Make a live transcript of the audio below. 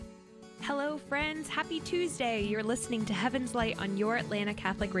Hello, friends. Happy Tuesday. You're listening to Heaven's Light on your Atlanta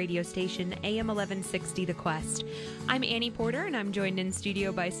Catholic radio station, AM 1160 The Quest. I'm Annie Porter, and I'm joined in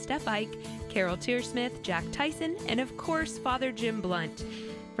studio by Steph Ike, Carol Tearsmith, Jack Tyson, and of course, Father Jim Blunt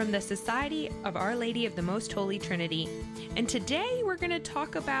from the Society of Our Lady of the Most Holy Trinity. And today we're going to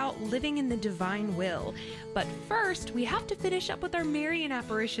talk about living in the divine will. But first, we have to finish up with our Marian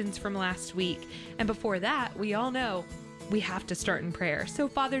apparitions from last week. And before that, we all know we have to start in prayer. So,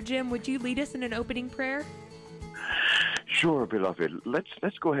 Father Jim, would you lead us in an opening prayer? Sure, beloved.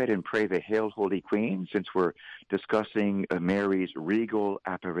 Let's go ahead and pray the Hail, Holy Queen, since we're discussing Mary's regal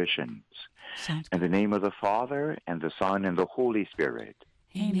apparitions. In the name of the Father, and the Son, and the Holy Spirit.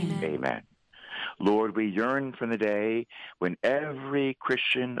 Amen. Amen. Lord, we yearn for the day when every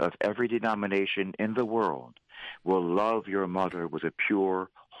Christian of every denomination in the world will love your mother with a pure,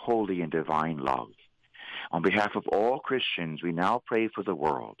 holy, and divine love. On behalf of all Christians, we now pray for the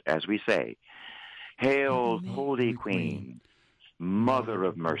world as we say, Hail, Holy Queen, Mother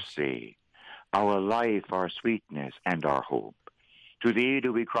of mercy, our life, our sweetness, and our hope. To thee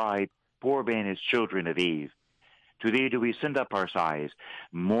do we cry, poor banished children of Eve. To thee do we send up our sighs,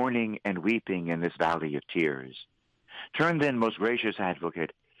 mourning and weeping in this valley of tears. Turn then, most gracious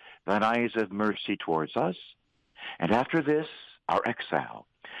advocate, thine eyes of mercy towards us, and after this, our exile,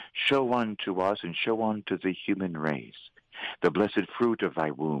 show unto us and show unto the human race the blessed fruit of thy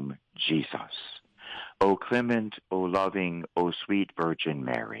womb, Jesus. O clement, O loving, O sweet Virgin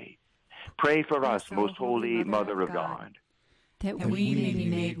Mary, pray for us, most holy Mother of God, that we may be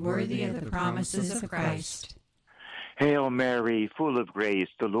made worthy of the promises of Christ. Hail Mary, full of grace,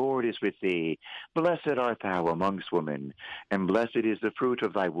 the Lord is with thee. Blessed art thou amongst women, and blessed is the fruit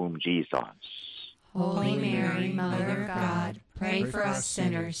of thy womb, Jesus. Holy Mary, Mother of God, pray for us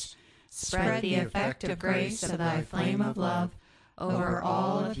sinners. Spread the effect of grace of thy flame of love over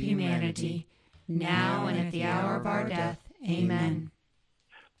all of humanity, now and at the hour of our death. Amen.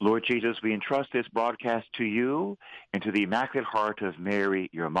 Lord Jesus, we entrust this broadcast to you and to the Immaculate Heart of Mary,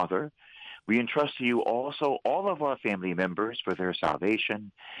 your mother. We entrust to you also all of our family members for their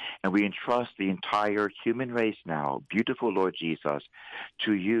salvation, and we entrust the entire human race now, beautiful Lord Jesus,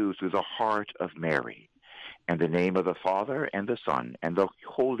 to you through the heart of Mary. In the name of the Father, and the Son, and the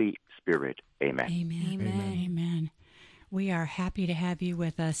Holy Spirit. Amen. Amen. Amen. Amen. We are happy to have you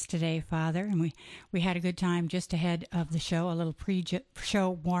with us today, Father, and we had a good time just ahead of the show, a little pre-show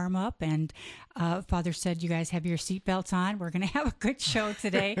warm-up, and Father said you guys have your seatbelts on. We're going to have a good show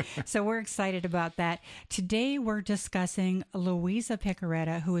today, so we're excited about that. Today we're discussing Luisa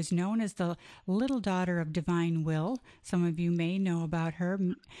Piccarreta, who is known as the little daughter of divine will. Some of you may know about her.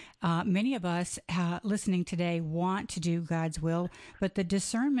 Many of us listening today want to do God's will, but the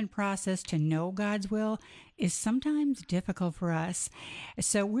discernment process to know God's will is sometimes difficult for us.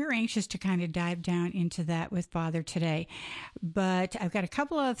 So we're anxious to kind of dive down into that with Father today. But I've got a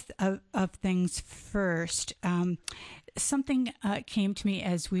couple of things first. Something came to me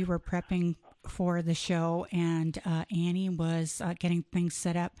as we were prepping for the show, and Annie was getting things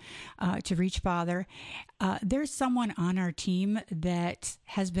set up to reach Father. There's someone on our team that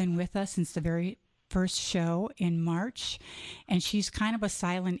has been with us since the very first show in March, and she's kind of a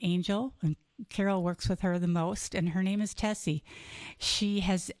silent angel, and Carol works with her the most, and her name is Tessie. She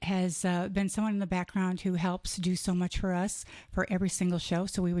has been someone in the background who helps do so much for us for every single show,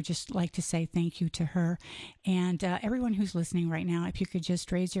 so we would just like to say thank you to her. And everyone who's listening right now, if you could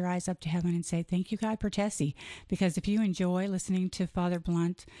just raise your eyes up to heaven and say thank you, God, for Tessie, because if you enjoy listening to Father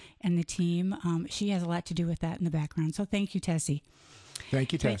Blunt and the team, she has a lot to do with that in the background. So thank you, Tessie.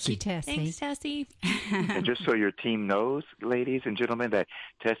 Thank you, Tessie. Thank you, Tessie. Thanks, Tessie. And just so your team knows, ladies and gentlemen, that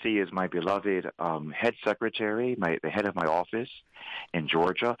Tessie is my beloved head secretary, the head of my office in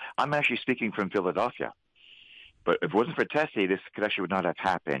Georgia. I'm actually speaking from Philadelphia. But if it wasn't for Tessie, this actually would not have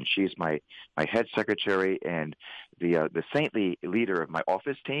happened. She's my head secretary and the saintly leader of my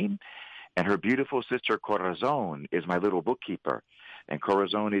office team. And her beautiful sister, Corazon, is my little bookkeeper. And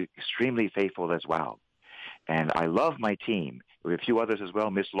Corazon is extremely faithful as well. And I love my team. We have a few others as well.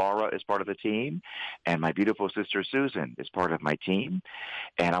 Miss Laura is part of the team, and my beautiful sister Susan is part of my team.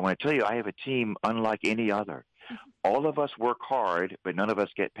 And I want to tell you, I have a team unlike any other. All of us work hard, but none of us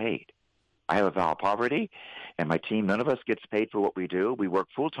get paid. I have a vow of poverty, and my team, none of us gets paid for what we do. We work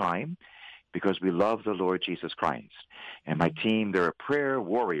full-time because we love the Lord Jesus Christ. And my team, they're prayer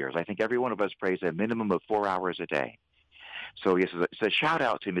warriors. I think every one of us prays a minimum of 4 hours a day. So yes, it's a shout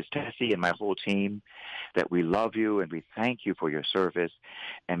out to Miss Tessie and my whole team that we love you and we thank you for your service.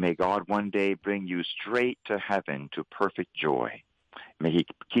 And may God one day bring you straight to heaven to perfect joy. May he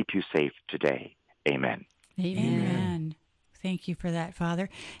keep you safe today. Amen. Amen. Thank you for that, Father.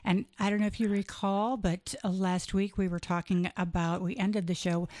 And I don't know if you recall, but last week we ended the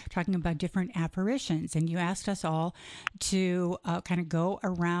show talking about different apparitions, and you asked us all to kind of go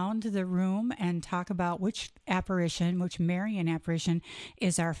around the room and talk about which Marian apparition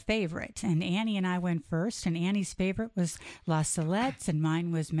is our favorite. And Annie and I went first, and Annie's favorite was La Salette, and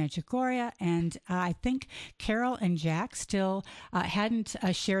mine was Medjugorje, and I think Carol and Jack still hadn't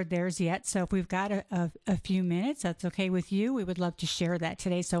shared theirs yet. So if we've got a few minutes, that's okay with you. We would love to share that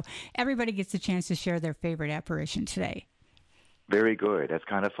today. So everybody gets a chance to share their favorite apparition today. Very good. That's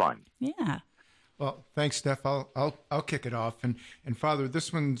kind of fun. Yeah. Well, thanks, Steph. I'll kick it off. And Father,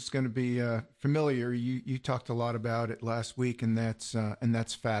 this one's going to be familiar. You talked a lot about it last week, and that's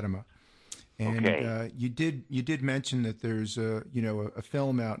Fatima. And okay. You did mention that there's a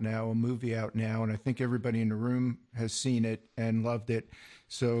film out now, a movie out now, and I think everybody in the room has seen it and loved it.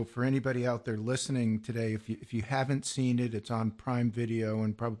 So for anybody out there listening today, if you haven't seen it, it's on Prime Video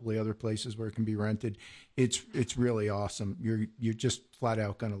and probably other places where it can be rented. It's really awesome. You're just flat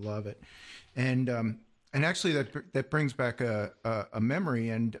out going to love it. And actually that brings back a memory.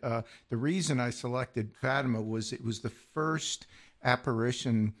 And the reason I selected Fatima was it was the first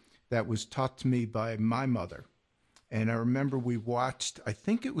apparition that was taught to me by my mother. And I remember we watched, I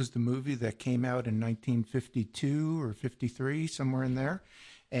think it was the movie that came out in 1952 or 53, somewhere in there.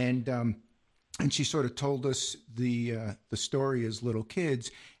 And she sort of told us the story as little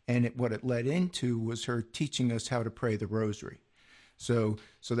kids, and what it led into was her teaching us how to pray the rosary. So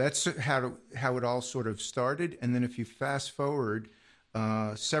that's how it all sort of started. And then if you fast forward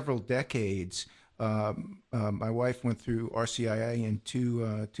several decades, my wife went through RCIA in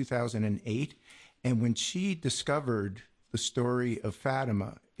 2008, and when she discovered the story of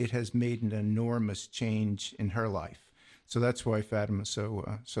Fatima, it has made an enormous change in her life. So that's why Fatima's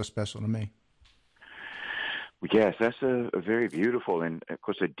so special to me. Yes, that's a very beautiful and, of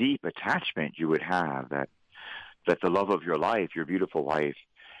course, a deep attachment you would have that the love of your life, your beautiful wife,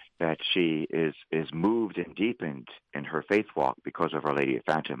 that she is moved and deepened in her faith walk because of Our Lady of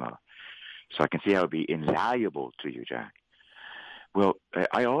Fatima. So I can see how it would be invaluable to you, Jack. Well,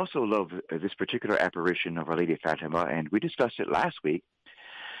 I also love this particular apparition of Our Lady of Fatima, and we discussed it last week.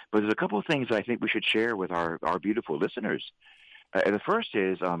 But there's a couple of things I think we should share with our beautiful listeners. The first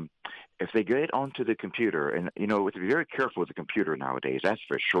is if they get onto the computer, and, we have to be very careful with the computer nowadays, that's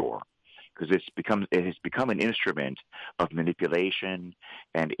for sure, because it has become an instrument of manipulation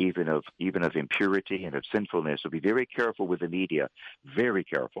and even of impurity and of sinfulness. So be very careful with the media, very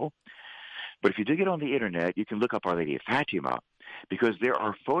careful. But if you do get on the internet, you can look up Our Lady of Fatima, because there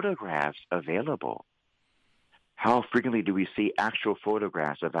are photographs available. How frequently do we see actual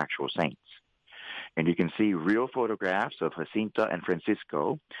photographs of actual saints? And you can see real photographs of Jacinta and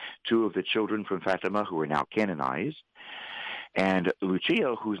Francisco, two of the children from Fatima who are now canonized, and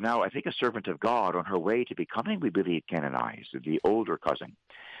Lucia, who's now, I think, a servant of God on her way to becoming, we believe, canonized, the older cousin.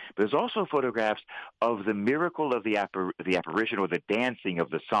 But there's also photographs of the miracle of the apparition, or the dancing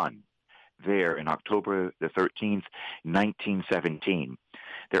of the sun, there in October the 13th, 1917.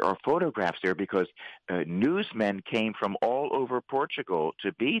 There are photographs there because newsmen came from all over Portugal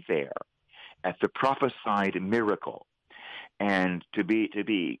to be there at the prophesied miracle. And to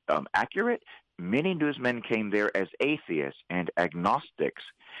be accurate, many newsmen came there as atheists and agnostics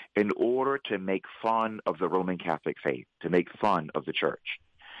in order to make fun of the Roman Catholic faith, to make fun of the church.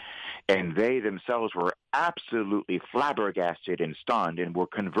 And they themselves were absolutely flabbergasted and stunned and were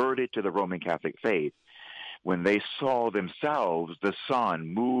converted to the Roman Catholic faith when they saw themselves the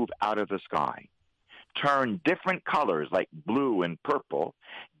sun move out of the sky, turn different colors like blue and purple,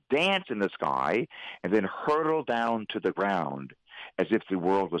 dance in the sky, and then hurtle down to the ground as if the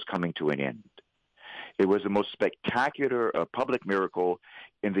world was coming to an end. It was the most spectacular public miracle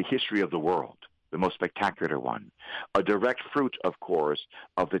in the history of the world. The most spectacular one, a direct fruit, of course,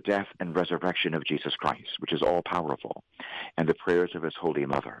 of the death and resurrection of Jesus Christ, which is all-powerful, and the prayers of his Holy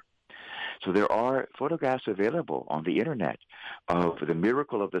Mother. So there are photographs available on the internet of the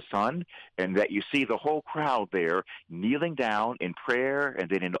miracle of the sun, and that you see the whole crowd there kneeling down in prayer, and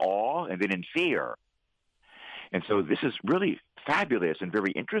then in awe, and then in fear. And so this is really fabulous and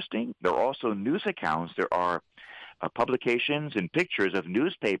very interesting. There are also news accounts. There are publications and pictures of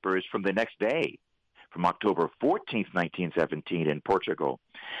newspapers from the next day, from October 14th, 1917 in Portugal,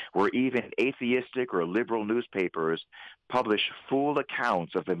 where even atheistic or liberal newspapers publish full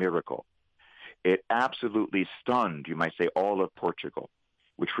accounts of the miracle. It absolutely stunned, you might say, all of Portugal,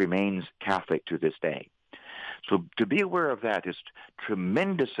 which remains Catholic to this day. So to be aware of that, is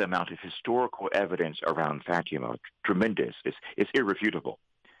tremendous amount of historical evidence around Fatima. Tremendous. It's irrefutable.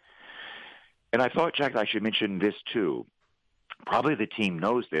 And I thought, Jack, I should mention this too. Probably the team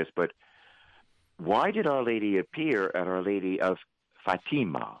knows this, but why did Our Lady appear at Our Lady of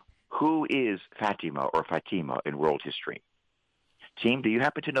Fatima? Who is Fatima or Fatima in world history? Team, do you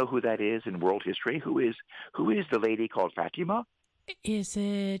happen to know who that is in world history? Who is the lady called Fatima? Is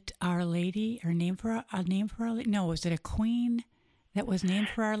it Our Lady, or name for Our Lady? No, is it a queen that was named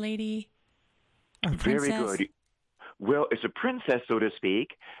for Our Lady? Or princess? Very good. Well, it's a princess, so to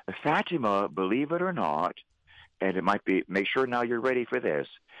speak. Fatima, believe it or not, and it might be, make sure now you're ready for this.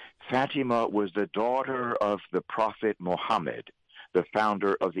 Fatima was the daughter of the Prophet Muhammad, the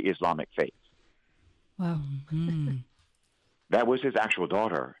founder of the Islamic faith. Wow. Mm-hmm. That was his actual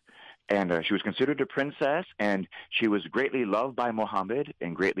daughter. And she was considered a princess, and she was greatly loved by Muhammad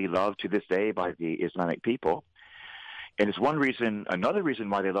and greatly loved to this day by the Islamic people. And it's another reason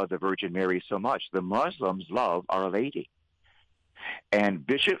why they love the Virgin Mary so much. The Muslims love Our Lady. And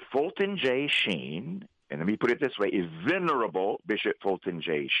Bishop Fulton J. Sheen, and let me put it this way, is Venerable Bishop Fulton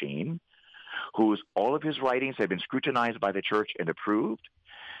J. Sheen, all of his writings have been scrutinized by the church and approved.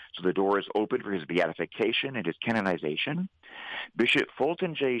 So the door is open for his beatification and his canonization. Bishop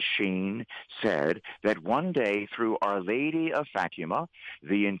Fulton J. Sheen said that one day, through Our Lady of Fatima,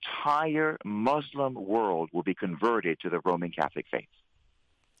 the entire Muslim world will be converted to the Roman Catholic faith.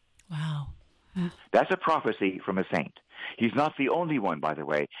 Wow. That's a prophecy from a saint. He's not the only one, by the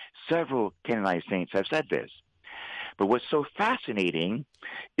way. Several canonized saints have said this. But what's so fascinating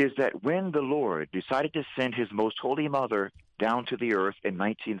is that when the Lord decided to send his most holy mother down to the earth in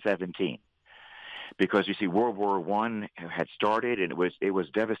 1917, because you see, World War I had started, and it was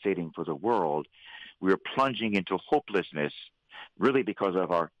devastating for the world. We were plunging into hopelessness, really because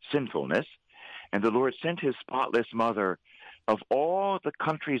of our sinfulness. And the Lord sent his spotless mother. Of all the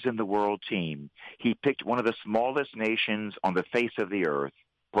countries in the world, team, he picked one of the smallest nations on the face of the earth,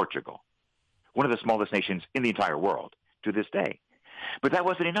 Portugal. One of the smallest nations in the entire world to this day. But that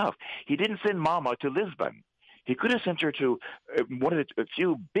wasn't enough. He didn't send Mama to Lisbon. He could have sent her to one of a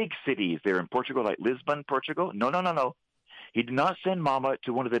few big cities there in Portugal, like Lisbon, Portugal. No. He did not send Mama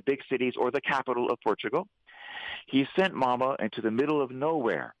to one of the big cities or the capital of Portugal. He sent Mama into the middle of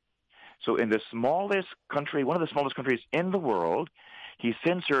nowhere. So in the smallest country, one of the smallest countries in the world, he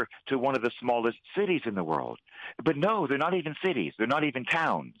sends her to one of the smallest cities in the world. But no, they're not even cities. They're not even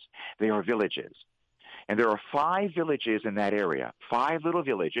towns. They are villages. And there are 5 villages in that area, 5 little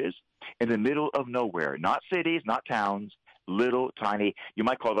villages in the middle of nowhere, not cities, not towns, little tiny, you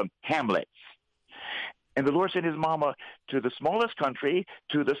might call them hamlets. And the Lord sent his mama to the smallest country,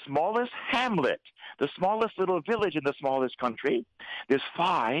 to the smallest hamlet, the smallest little village in the smallest country. There's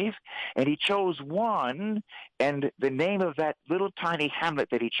 5, and he chose one, and the name of that little tiny hamlet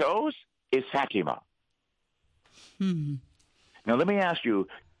that he chose is Fatima. Hmm. Now, let me ask you,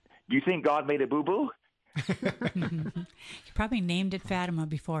 do you think God made a boo-boo? He probably named it Fatima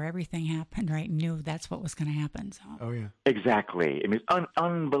before everything happened, right? Knew that's what was going to happen. So. Oh, yeah. Exactly. I mean, it's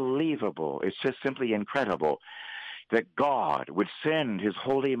unbelievable. It's just simply incredible that God would send his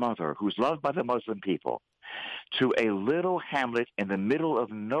Holy Mother, who's loved by the Muslim people, to a little hamlet in the middle of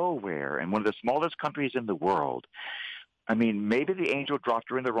nowhere in one of the smallest countries in the world. I mean, maybe the angel dropped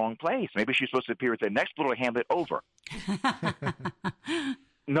her in the wrong place. Maybe she's supposed to appear at the next little hamlet over.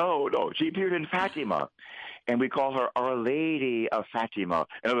 No, she appeared in Fatima, and we call her Our Lady of Fatima,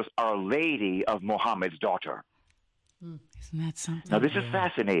 and it was Our Lady of Muhammad's daughter. Isn't that something? Now, this is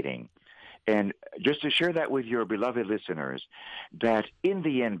fascinating, and just to share that with your beloved listeners, that in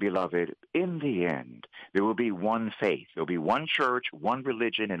the end, beloved, in the end, there will be one faith. There will be one church, one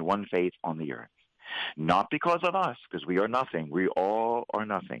religion, and one faith on the earth. Not because of us, because we are nothing. We all are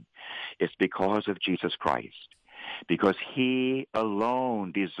nothing. It's because of Jesus Christ. Because he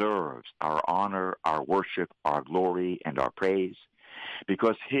alone deserves our honor, our worship, our glory, and our praise.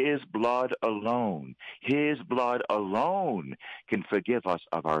 Because his blood alone can forgive us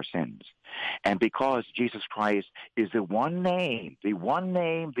of our sins. And because Jesus Christ is the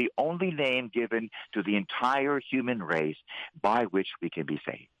only name given to the entire human race by which we can be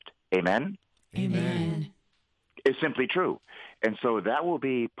saved. Amen? Amen. It's simply true. And so that will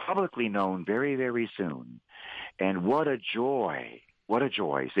be publicly known very, very soon. And what a joy. What a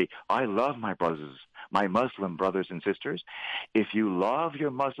joy. See, I love my Muslim brothers and sisters. If you love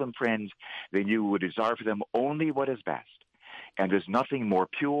your Muslim friends, then you would desire for them only what is best. And there's nothing more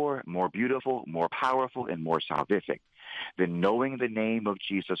pure, more beautiful, more powerful, and more salvific than knowing the name of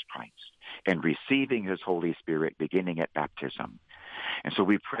Jesus Christ and receiving his Holy Spirit beginning at baptism. And so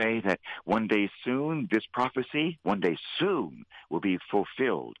we pray that one day soon, this prophecy, one day soon, will be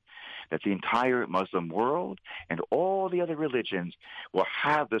fulfilled, that the entire Muslim world and all the other religions will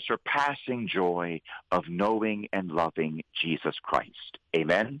have the surpassing joy of knowing and loving Jesus Christ.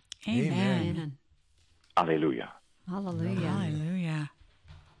 Amen? Amen. Alleluia. Hallelujah. Hallelujah.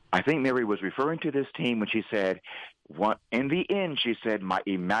 I think Mary was referring to this team when she said, in the end, she said, my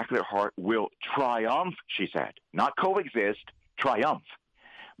Immaculate Heart will triumph, she said. Not coexist, triumph.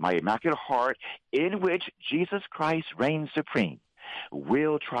 My Immaculate Heart, in which Jesus Christ reigns supreme,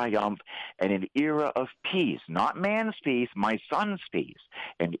 will triumph, and an era of peace, not man's peace, my Son's peace,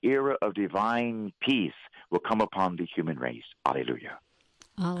 an era of divine peace will come upon the human race. Alleluia.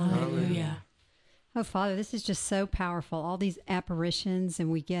 Hallelujah. Oh, Father, this is just so powerful. All these apparitions,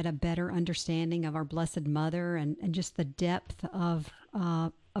 and we get a better understanding of our Blessed Mother and just the depth of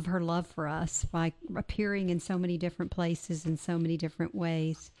her love for us by appearing in so many different places in so many different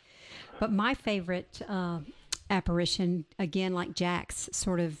ways. But my favorite apparition, again, like Jack's,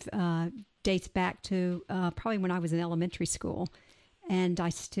 sort of dates back to probably when I was in elementary school. And I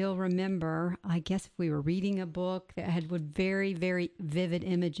still remember, I guess if we were reading a book that had very, very vivid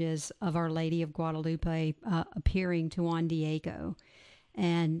images of Our Lady of Guadalupe appearing to Juan Diego,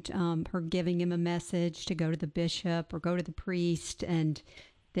 and her giving him a message to go to the bishop or go to the priest. And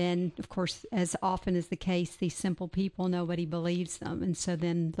then, of course, as often is the case, these simple people, nobody believes them. And so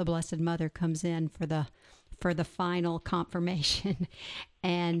then the Blessed Mother comes in for the final confirmation.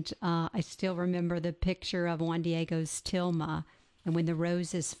 And I still remember the picture of Juan Diego's tilma, and when the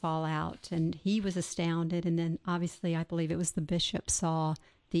roses fall out, and he was astounded. And then obviously, I believe it was the bishop saw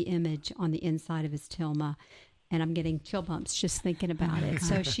the image on the inside of his tilma. And I'm getting chill bumps just thinking about it.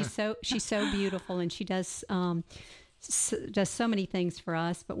 So she's so beautiful, and she does so many things for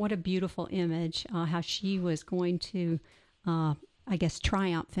us. But what a beautiful image, how she was going to, I guess,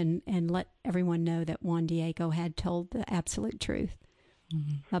 triumph and let everyone know that Juan Diego had told the absolute truth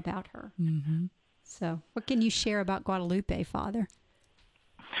about her. Mm-hmm. So what can you share about Guadalupe, Father?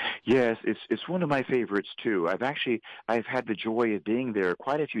 Yes, it's one of my favorites, too. I've had the joy of being there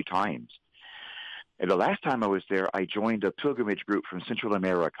quite a few times. And the last time I was there, I joined a pilgrimage group from Central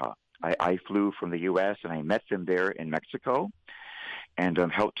America. I flew from the U.S., and I met them there in Mexico and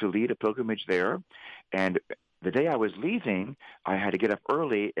helped to lead a pilgrimage there. And the day I was leaving, I had to get up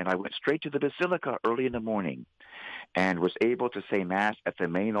early, and I went straight to the Basilica early in the morning and was able to say Mass at the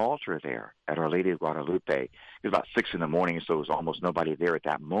main altar there at Our Lady of Guadalupe. It was about 6 in the morning, so there was almost nobody there at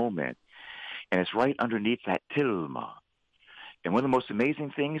that moment. And it's right underneath that tilma. And one of the most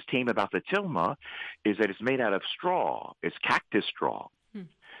amazing things, team, about the tilma is that it's made out of straw. It's cactus straw.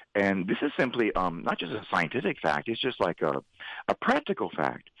 And this is simply not just a scientific fact. It's just like a practical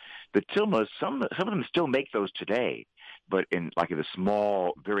fact. The tilmas, some of them still make those today. But in the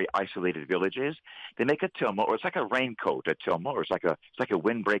small, very isolated villages, they make a tilma, or it's like a raincoat, a tilma, or it's like a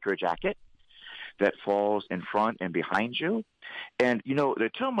windbreaker jacket that falls in front and behind you. And, the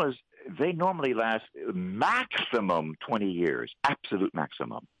tilmas, they normally last maximum 20 years, absolute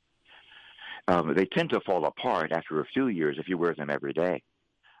maximum. They tend to fall apart after a few years if you wear them every day.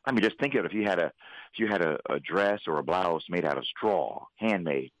 I mean, just think of it. If you had a dress or a blouse made out of straw,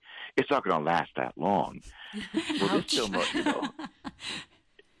 handmade, it's not going to last that long. Well, this tilma,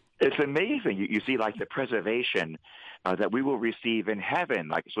 it's amazing. You see, like the preservation that we will receive in heaven,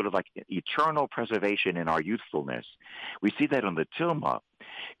 like sort of like eternal preservation in our youthfulness. We see that on the tilma.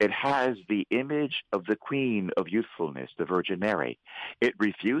 It has the image of the Queen of Youthfulness, the Virgin Mary. It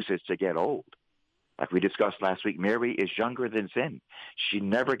refuses to get old. Like we discussed last week, Mary is younger than sin. She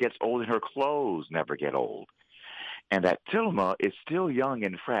never gets old, and her clothes never get old. And that tilma is still young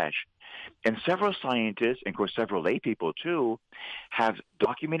and fresh. And several scientists, and of course several lay people too, have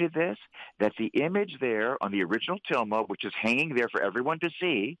documented this, that the image there on the original tilma, which is hanging there for everyone to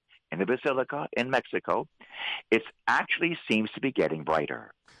see in the Basilica in Mexico, it actually seems to be getting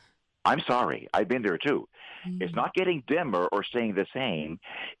brighter. I'm sorry, I've been there too. It's not getting dimmer or staying the same.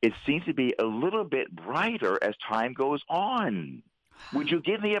 It seems to be a little bit brighter as time goes on. Would you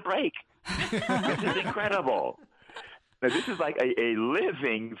give me a break? This is incredible. Now, this is like a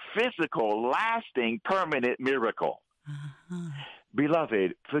living, physical, lasting, permanent miracle.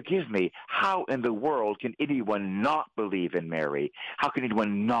 Beloved, forgive me. How in the world can anyone not believe in Mary? How can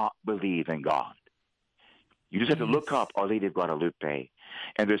anyone not believe in God? You just have to look up Our Lady of Guadalupe.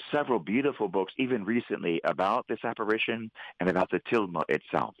 And there's several beautiful books, even recently, about this apparition and about the tilma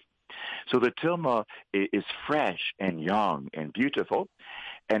itself. So the tilma is fresh and young and beautiful.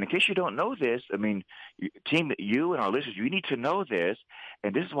 And in case you don't know this, I mean, team, you and our listeners, you need to know this.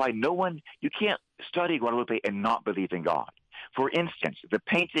 And this is why you can't study Guadalupe and not believe in God. For instance, the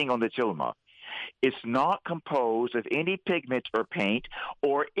painting on the tilma, It's not composed of any pigment or paint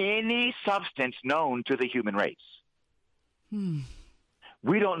or any substance known to the human race.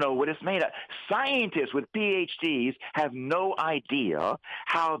 We don't know what it's made of. Scientists with PhDs have no idea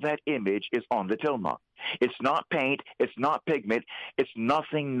how that image is on the tilma. It's not paint. It's not pigment. It's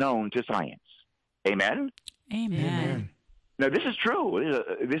nothing known to science. Amen? Amen. Now, this is true.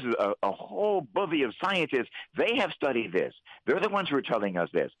 This is a whole bevy of scientists. They have studied this. They're the ones who are telling us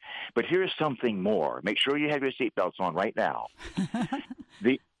this. But here's something more. Make sure you have your seatbelts on right now.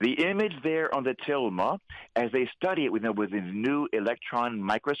 The image there on the tilma, as they study it with the new electron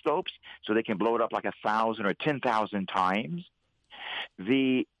microscopes, so they can blow it up like 1,000 or 10,000 times,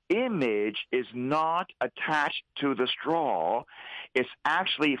 the image is not attached to the straw. It's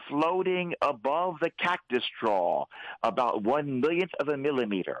actually floating above the cactus straw, about 1/1,000,000th of a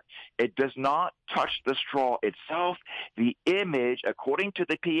millimeter. It does not touch the straw itself. The image, according to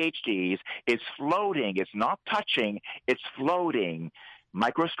the PhDs, is floating. It's not touching. It's floating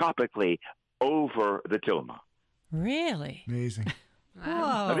microscopically over the tilma. Really? Amazing. Whoa.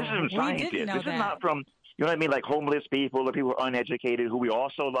 Now, this is from scientists. This is not from, you know what I mean, like homeless people or people who are uneducated who we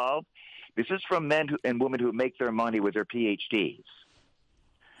also love. This is from men and women who make their money with their PhDs.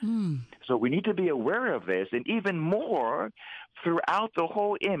 So we need to be aware of this. And even more, throughout the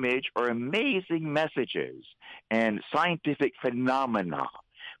whole image are amazing messages and scientific phenomena.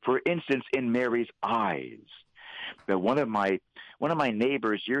 For instance, in Mary's eyes. One of my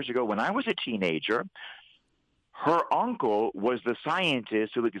neighbors years ago, when I was a teenager, her uncle was the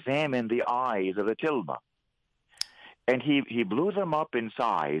scientist who examined the eyes of the tilma. And he blew them up in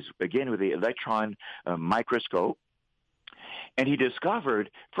size, again with the electron microscope. And he discovered,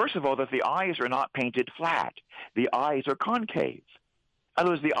 first of all, that the eyes are not painted flat. The eyes are concave. In other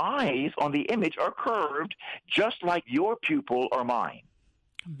words, the eyes on the image are curved, just like your pupil or mine.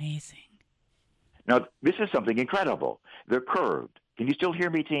 Amazing. Now, this is something incredible. They're curved. Can you still hear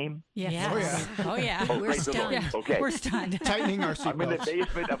me, team? Yes. Oh, yeah. Oh, yeah. We're stunned. Yeah. Okay. We're stunned. Tightening our I'm in the seatbelts.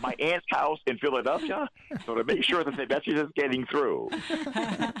 basement of my aunt's house in Philadelphia, so to make sure that the message is getting through.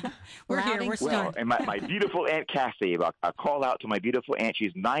 We're here. We're Well, stunned. and my beautiful Aunt Cassie, I call out to my beautiful aunt.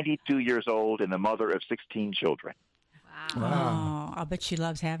 She's 92 years old and the mother of 16 children. Wow. Oh, I'll bet she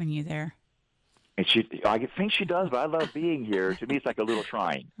loves having you there. And I think she does, but I love being here. To me, it's like a little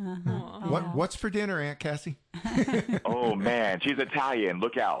shrine. What's for dinner, Aunt Cassie? Oh, man, she's Italian.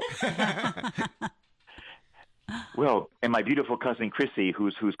 Look out. Well, and my beautiful cousin Chrissy,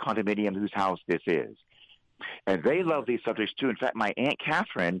 whose condominium, whose house this is. And they love these subjects, too. In fact, my Aunt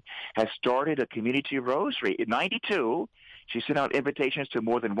Catherine has started a community rosary. In 92, she sent out invitations to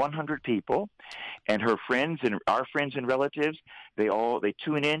more than 100 people. And her friends and our friends and relatives, they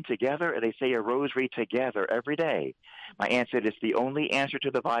tune in together and they say a rosary together every day. My aunt said it's the only answer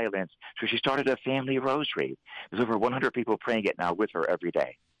to the violence. So she started a family rosary. There's over 100 people praying it now with her every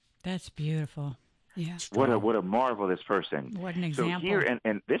day. That's beautiful. Yeah. What a marvelous person. What an example. So here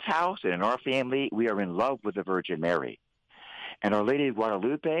in this house and in our family, we are in love with the Virgin Mary. And Our Lady of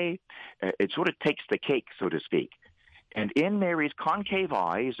Guadalupe, it sort of takes the cake, so to speak. And in Mary's concave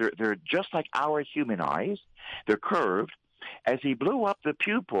eyes, they're just like our human eyes. They're curved. As he blew up the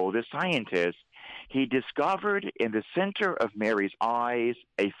pupil, the scientist, he discovered in the center of Mary's eyes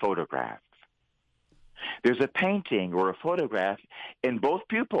a photograph. There's a painting or a photograph in both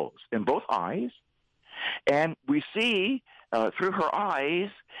pupils, in both eyes. And we see through her eyes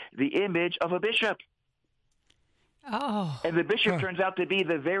the image of a bishop. Oh. And the bishop turns out to be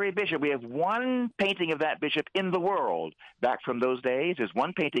the very bishop. We have one painting of that bishop in the world back from those days. There's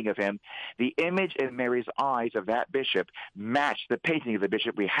one painting of him. The image in Mary's eyes of that bishop matched the painting of the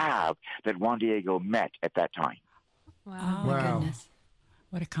bishop we have that Juan Diego met at that time. Wow. Oh, my goodness.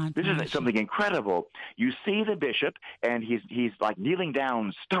 What a confirmation. This is something incredible. You see the bishop, and he's like kneeling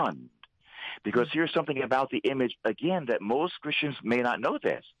down, stunned. Because here's something about the image, again, that most Christians may not know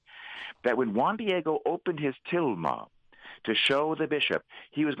this. That when Juan Diego opened his tilma to show the bishop,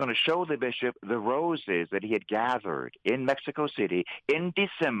 he was going to show the bishop the roses that he had gathered in Mexico City in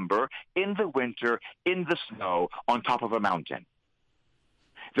December, in the winter, in the snow, on top of a mountain.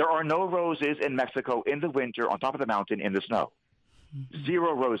 There are no roses in Mexico in the winter on top of the mountain in the snow.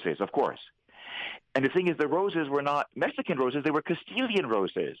 Zero roses, of course. And the thing is, the roses were not Mexican roses, they were Castilian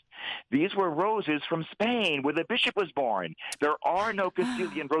roses. These were roses from Spain, where the bishop was born. There are no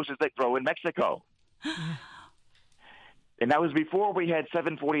Castilian roses that grow in Mexico. And that was before we had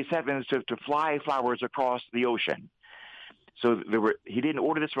 747s to fly flowers across the ocean. So he didn't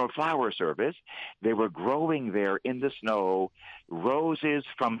order this from a flower service. They were growing there in the snow, roses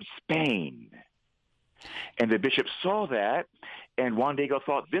from Spain. And the bishop saw that, And Juan Diego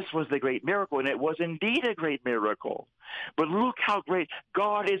thought this was the great miracle, and it was indeed a great miracle. But look how great.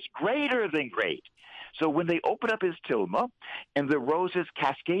 God is greater than great. So when they opened up his tilma and the roses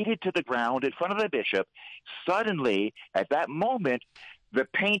cascaded to the ground in front of the bishop, suddenly, at that moment, the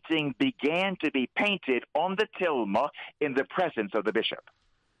painting began to be painted on the tilma in the presence of the bishop.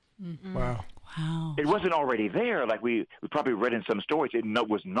 Mm-hmm. Wow. Wow. It wasn't already there, like we probably read in some stories. It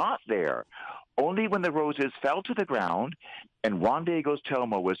was not there. Only when the roses fell to the ground and Juan Diego's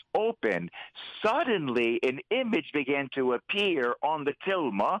tilma was opened, suddenly an image began to appear on the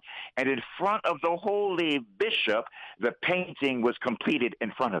tilma, and in front of the holy bishop, the painting was completed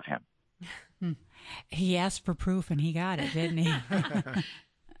in front of him. He asked for proof, and he got it, didn't he?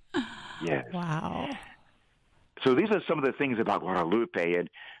 Yes. Wow. So these are some of the things about Guadalupe, and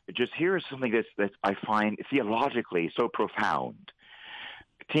just here's something that I find theologically so profound.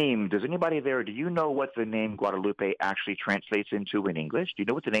 Team, does anybody there, do you know what the name Guadalupe actually translates into in English? Do you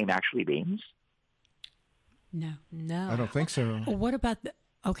know what the name actually means? No. I don't think so. What about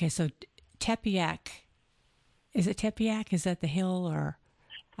so Tepeyac, is it Tepeyac? Is that the hill, or?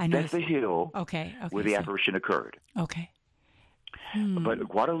 I know That's the hill where the apparition occurred. Okay. But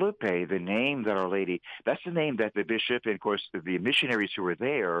Guadalupe, the name that Our Lady, that's the name that the bishop and, of course, the missionaries who were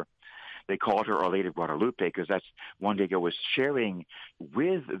there, they called her Our Lady of Guadalupe because that's Juan Diego was sharing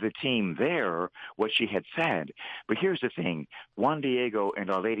with the team there what she had said. But here's the thing. Juan Diego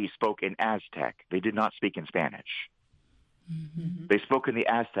and Our Lady spoke in Aztec. They did not speak in Spanish. Mm-hmm. They spoke in the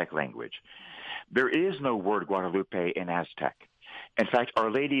Aztec language. There is no word Guadalupe in Aztec. In fact,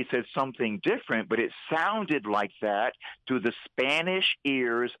 Our Lady said something different, but it sounded like that to the Spanish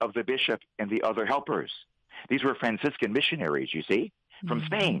ears of the bishop and the other helpers. These were Franciscan missionaries, you see, from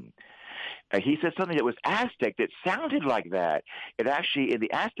Spain. He said something that was Aztec that sounded like that. It actually, in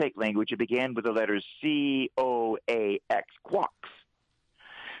the Aztec language, it began with the letters C-O-A-X, quax.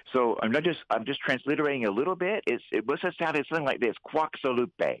 So I'm just transliterating a little bit. It must have sounded something like this,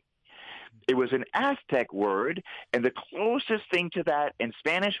 Quaxalupe. It was an Aztec word, and the closest thing to that in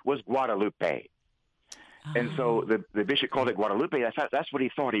Spanish was Guadalupe. And so the bishop called it Guadalupe. That's what he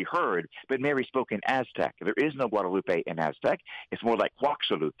thought he heard, but Mary spoke in Aztec. There is no Guadalupe in Aztec. It's more like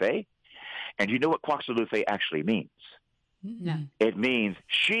Quaxalupe. And you know what Quaxalupe actually means? No. It means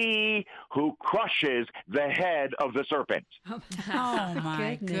she who crushes the head of the serpent. Oh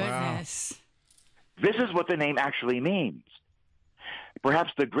my goodness. Wow. This is what the name actually means.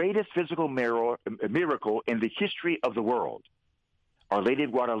 Perhaps the greatest physical miracle in the history of the world. Our Lady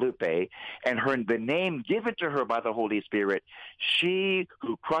of Guadalupe, and the name given to her by the Holy Spirit, she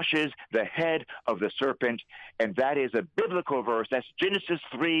who crushes the head of the serpent, and that is a biblical verse. That's Genesis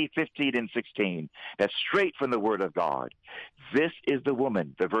 3:15 and 16. That's straight from the Word of God. This is the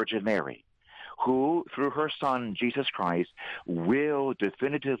woman, the Virgin Mary, who, through her Son, Jesus Christ, will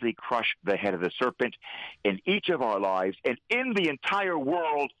definitively crush the head of the serpent in each of our lives and in the entire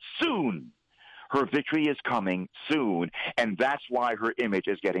world soon. Her victory is coming soon, and that's why her image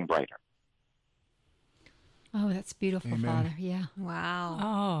is getting brighter. Oh, that's beautiful, Amen. Father. Yeah. Wow.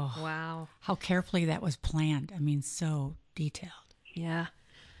 Oh. Wow. How carefully that was planned. I mean, so detailed. Yeah.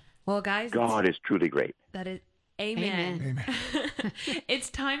 Well, guys. God is truly great. That is. Amen. It's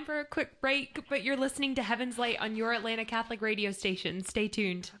time for a quick break, but you're listening to Heaven's Light on your Atlanta Catholic radio station. Stay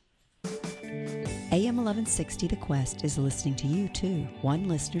tuned. AM 1160 The Quest is listening to you, too. One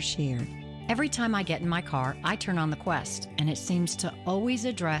listener shared. Every time I get in my car, I turn on the Quest, and it seems to always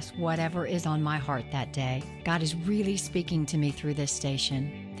address whatever is on my heart that day. God is really speaking to me through this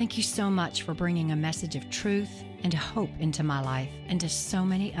station. Thank you so much for bringing a message of truth and hope into my life and to so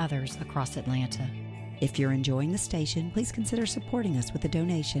many others across Atlanta. If you're enjoying the station, please consider supporting us with a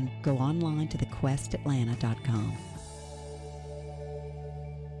donation. Go online to thequestatlanta.com.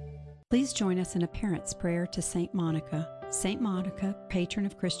 Please join us in a parent's prayer to St. Monica. St. Monica, patron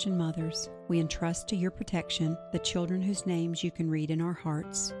of Christian mothers, we entrust to your protection the children whose names you can read in our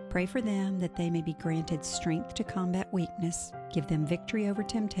hearts. Pray for them that they may be granted strength to combat weakness, give them victory over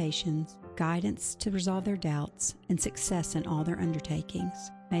temptations, guidance to resolve their doubts, and success in all their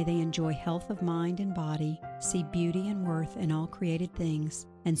undertakings. May they enjoy health of mind and body, see beauty and worth in all created things,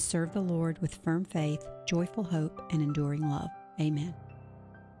 and serve the Lord with firm faith, joyful hope, and enduring love. Amen.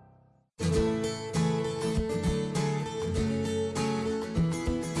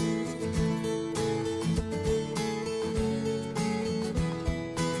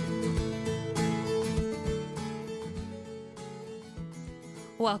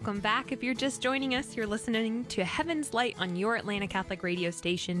 Welcome back. If you're just joining us, you're listening to Heaven's Light on your Atlanta Catholic radio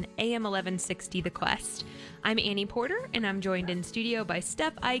station, AM 1160 The Quest. I'm Annie Porter, and I'm joined in studio by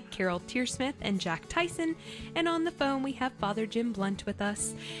Steph Ike, Carol Tearsmith, and Jack Tyson. And on the phone, we have Father Jim Blunt with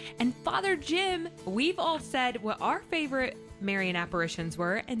us. And Father Jim, we've all said what our favorite Marian apparitions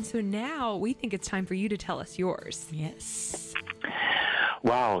were, and so now we think it's time for you to tell us yours. Yes.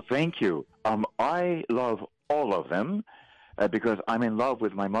 Wow, thank you. I love all of them because I'm in love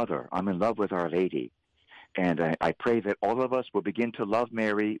with my mother. I'm in love with Our Lady. And I pray that all of us will begin to love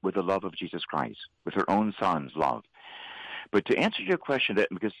Mary with the love of Jesus Christ, with her own son's love. But to answer your question,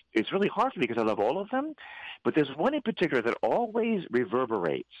 because it's really hard for me because I love all of them, but there's one in particular that always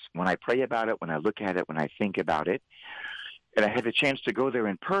reverberates when I pray about it, when I look at it, when I think about it. And I had the chance to go there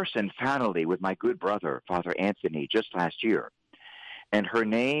in person, finally, with my good brother, Father Anthony, just last year. And her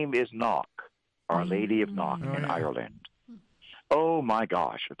name is Knock, Our Lady of Knock in Ireland. Oh, my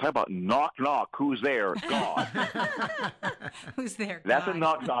gosh. Talk about knock, knock. Who's there? God. Who's there? That's God. a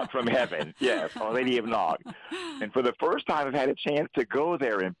knock, knock from heaven. Yes, Our Lady of Knock. And for the first time, I've had a chance to go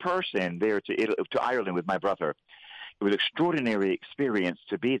there in person, there to Ireland with my brother. It was an extraordinary experience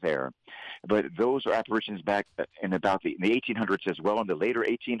to be there. But those are apparitions back in about in the 1800s as well, in the later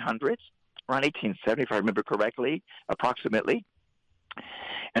 1800s, around 1870, if I remember correctly, approximately.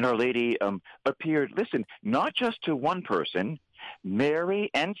 And Our Lady appeared, listen, not just to one person. Mary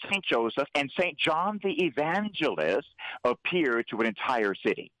and St. Joseph and St. John the Evangelist appeared to an entire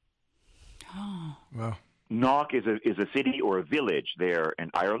city. Oh. Wow. Knock is a city or a village there in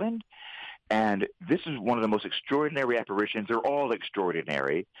Ireland. And this is one of the most extraordinary apparitions. They're all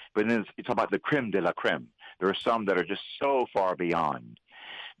extraordinary, but then it's about the creme de la creme. There are some that are just so far beyond.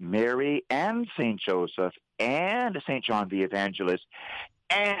 Mary and St. Joseph and St. John the Evangelist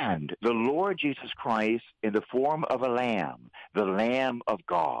and the Lord Jesus Christ in the form of a lamb, the Lamb of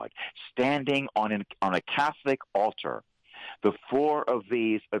God, standing on a Catholic altar. The four of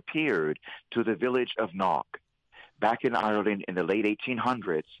these appeared to the village of Knock back in Ireland in the late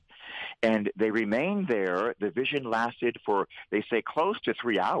 1800s. And they remained there. The vision lasted for, they say, close to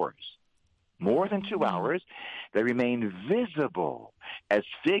 3 hours. More than 2 hours. They remained visible as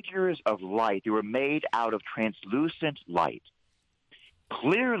figures of light. They were made out of translucent light.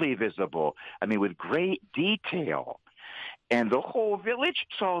 Clearly visible, with great detail. And the whole village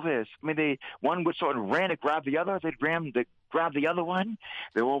saw this. One would sort of ran and grabbed the other. They'd grab the other one.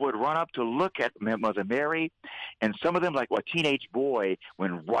 They all would run up to look at Mother Mary. And some of them, like a teenage boy,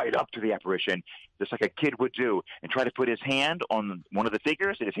 went right up to the apparition, just like a kid would do, and try to put his hand on one of the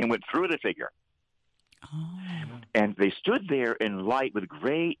figures, and his hand went through the figure. Oh. And they stood there in light with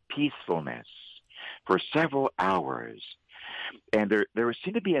great peacefulness for several hours. And there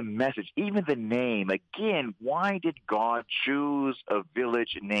seemed to be a message, even the name. Again, why did God choose a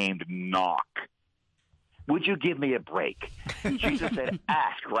village named Knock? Would you give me a break? Jesus said,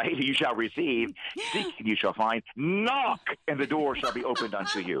 ask, right? You shall receive. Seek, and you shall find. Knock, and the door shall be opened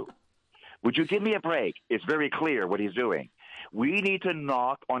unto you. Would you give me a break? It's very clear what he's doing. We need to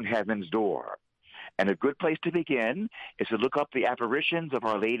knock on heaven's door. And a good place to begin is to look up the apparitions of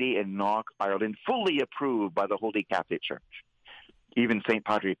Our Lady in Knock, Ireland, fully approved by the Holy Catholic Church. Even St.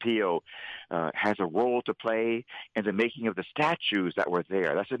 Padre Pio has a role to play in the making of the statues that were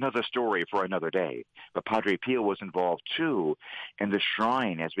there. That's another story for another day. But Padre Pio was involved, too, in the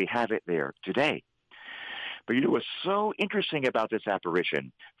shrine as we have it there today. But what's so interesting about this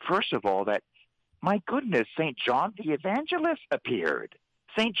apparition? First of all, that, my goodness, St. John the Evangelist appeared.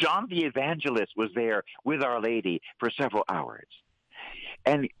 St. John the Evangelist was there with Our Lady for several hours.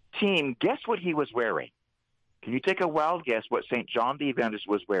 And, team, guess what he was wearing? Can you take a wild guess what St. John the Evangelist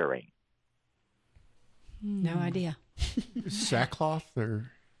was wearing? No idea. Sackcloth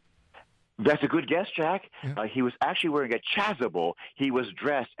or? That's a good guess, Jack. Yeah. He was actually wearing a chasuble. He was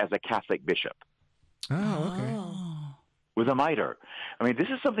dressed as a Catholic bishop. Oh, okay. With a mitre. This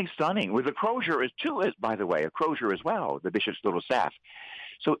is something stunning. With a crozier, by the way, a crozier as well, the bishop's little staff.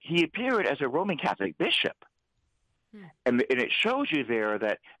 So he appeared as a Roman Catholic bishop. And it shows you there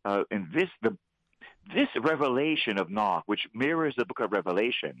that in this revelation of Knock, which mirrors the book of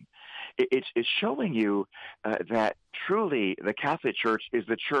Revelation, it's showing you that truly the Catholic Church is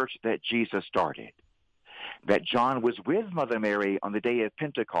the church that Jesus started. That John was with Mother Mary on the day of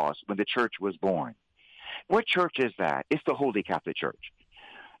Pentecost when the church was born. What church is that? It's the Holy Catholic Church.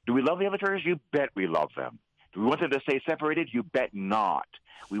 Do we love the other churches? You bet we love them. Do we want them to stay separated? You bet not.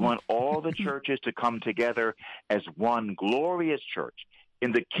 We want all the churches to come together as one glorious church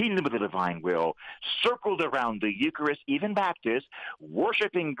in the kingdom of the divine will, circled around the Eucharist, even Baptists,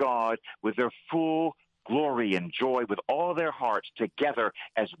 worshiping God with their full glory and joy with all their hearts together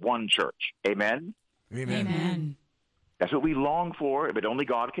as one church. Amen? Amen. That's what we long for, but only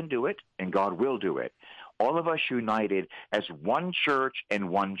God can do it, and God will do it. all of us united as one church and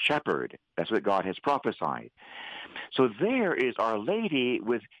one shepherd. That's what God has prophesied. So there is Our Lady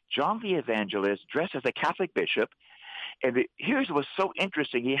with John the Evangelist dressed as a Catholic bishop. And here's what's so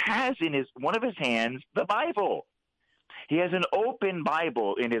interesting. He has in one of his hands the Bible. He has an open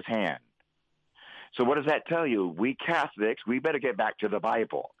Bible in his hand. So what does that tell you? We Catholics, we better get back to the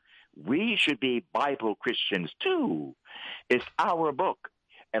Bible. We should be Bible Christians too. It's our book.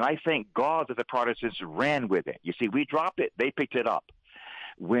 And I thank God that the Protestants ran with it. You see, we dropped it. They picked it up.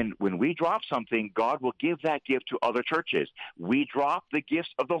 When we drop something, God will give that gift to other churches. We drop the gifts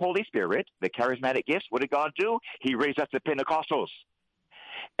of the Holy Spirit, the charismatic gifts. What did God do? He raised up the Pentecostals.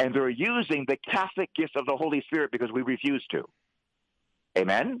 And they're using the Catholic gifts of the Holy Spirit because we refuse to.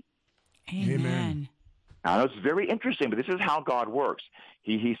 Amen? Amen. Now, it's very interesting, but this is how God works.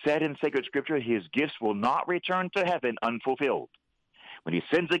 He said in sacred scripture, his gifts will not return to heaven unfulfilled. When he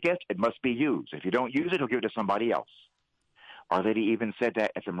sends a gift, it must be used. If you don't use it, he'll give it to somebody else. Our Lady even said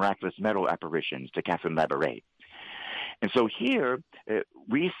that at the miraculous medal apparitions to Catherine Labouré. And so here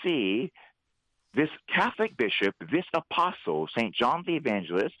we see this Catholic bishop, this apostle, St. John the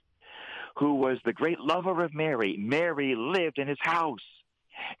Evangelist, who was the great lover of Mary. Mary lived in his house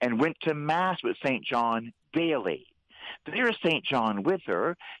and went to Mass with St. John daily. There's St. John with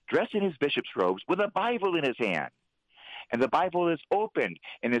her, dressed in his bishop's robes, with a Bible in his hand. And the Bible is opened,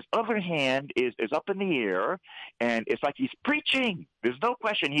 and his other hand is up in the air, and it's like he's preaching. There's no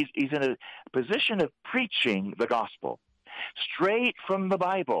question. He's in a position of preaching the gospel, straight from the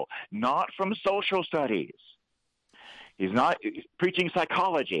Bible, not from social studies. He's not preaching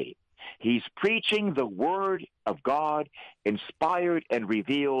psychology. He's preaching the Word of God, inspired and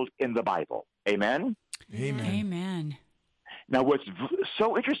revealed in the Bible. Amen? Amen. Amen. Now, what's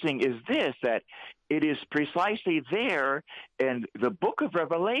so interesting is this, that it is precisely there in the book of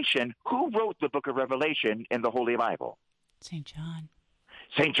Revelation. Who wrote the book of Revelation in the Holy Bible? St. John.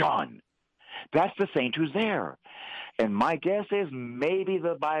 St. John. That's the saint who's there. And my guess is maybe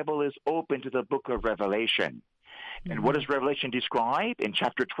the Bible is open to the book of Revelation. And what does Revelation describe? In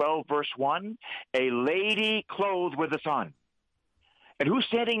chapter 12, verse 1, a lady clothed with the sun. And who's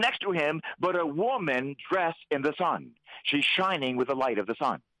standing next to him but a woman dressed in the sun? She's shining with the light of the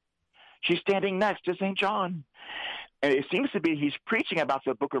sun. She's standing next to St. John. And it seems to be he's preaching about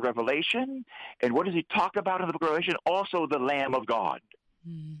the book of Revelation. And what does he talk about in the book of Revelation? Also the Lamb of God.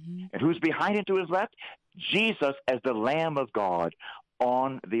 Mm-hmm. And who's behind him to his left? Jesus as the Lamb of God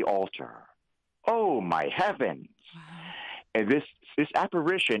on the altar. Oh, my heavens. Wow. And this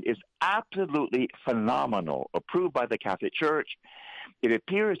apparition is absolutely phenomenal, approved by the Catholic Church. It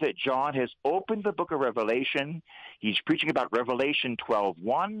appears that John has opened the book of Revelation. He's preaching about Revelation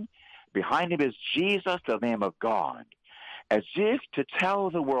 12:1. Behind him is Jesus, the Lamb of God, as if to tell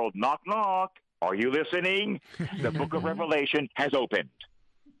the world, knock, knock, are you listening? The book of Revelation has opened.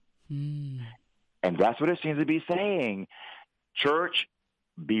 And that's what it seems to be saying. Church,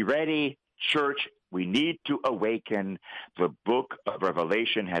 be ready. Church, we need to awaken. The book of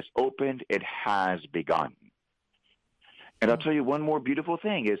Revelation has opened. It has begun. And I'll tell you one more beautiful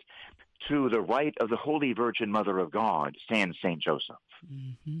thing is, to the right of the Holy Virgin Mother of God stands St. Joseph.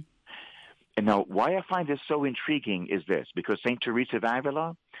 Mm-hmm. And now, why I find this so intriguing is this, because St. Teresa of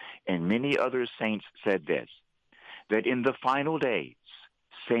Avila and many other saints said this, that in the final days,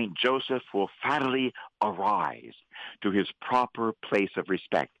 St. Joseph will fattily arise to his proper place of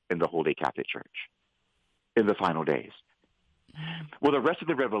respect in the Holy Catholic Church in the final days. Well, the rest of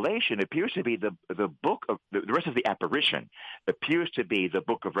the Revelation appears to be the book of the rest of the apparition appears to be the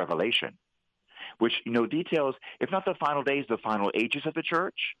book of Revelation, which details, if not the final days, the final ages of the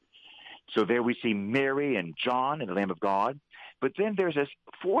church. So there we see Mary and John and the Lamb of God, but then there's this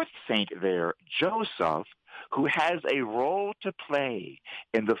fourth saint there, Joseph, who has a role to play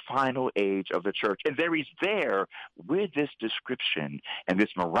in the final age of the church. And there he's there with this description and this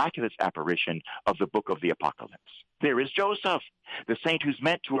miraculous apparition of the book of the Apocalypse. There is Joseph, the saint who's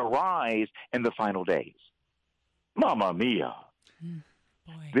meant to arise in the final days. Mamma mia.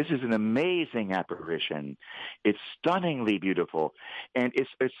 Boy. This is an amazing apparition. It's stunningly beautiful, and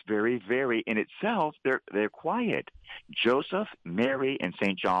it's very, very, in itself, they're quiet. Joseph, Mary, and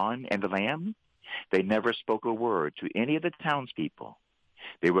St. John and the Lamb, they never spoke a word to any of the townspeople.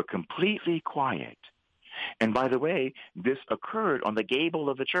 They were completely quiet. And by the way, this occurred on the gable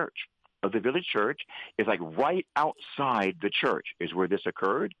of the church, of the village church. It's like right outside the church is where this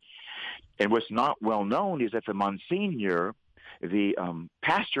occurred. And what's not well known is that the Monsignor, the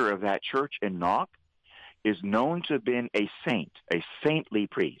pastor of that church in Knock, is known to have been a saint, a saintly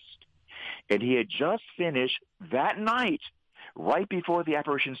priest. And he had just finished that night right before the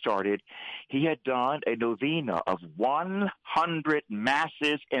apparition started, he had done a novena of 100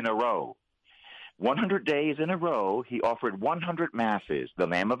 masses in a row. 100 days in a row, he offered 100 masses, the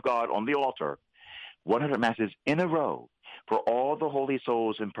Lamb of God on the altar, 100 masses in a row for all the holy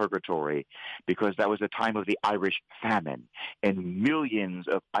souls in purgatory, because that was the time of the Irish famine, and millions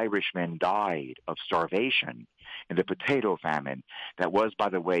of Irishmen died of starvation in the potato famine that was, by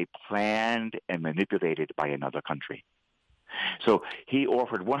the way, planned and manipulated by another country. So he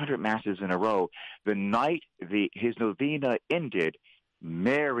offered 100 masses in a row. The night his novena ended,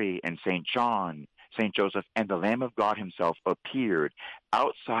 Mary and St. John, St. Joseph, and the Lamb of God himself appeared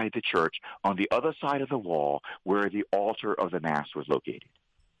outside the church on the other side of the wall where the altar of the Mass was located.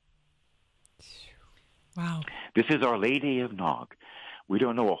 Wow. This is Our Lady of Nog. We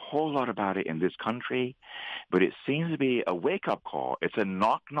don't know a whole lot about it in this country, but it seems to be a wake-up call. It's a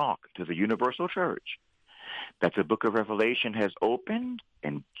knock-knock to the universal church that the book of Revelation has opened,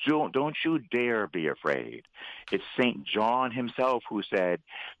 and don't you dare be afraid. It's St. John himself who said,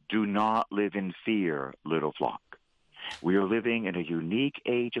 "Do not live in fear, little flock." We are living in a unique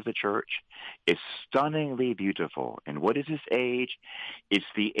age of the church. It's stunningly beautiful. And what is this age? It's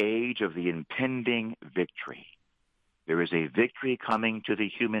the age of the impending victory. There is a victory coming to the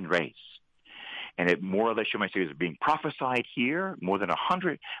human race. And it more or less, you might say, is being prophesied here more than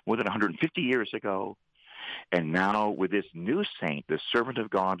 150 years ago. And now with this new saint, the servant of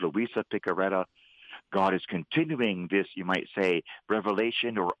God, Luisa Piccarreta, God is continuing this, you might say,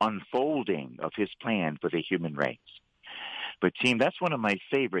 revelation or unfolding of his plan for the human race. But team, that's one of my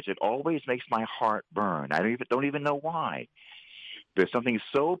favorites. It always makes my heart burn. I don't even know why. There's something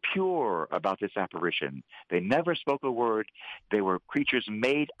so pure about this apparition. They never spoke a word. They were creatures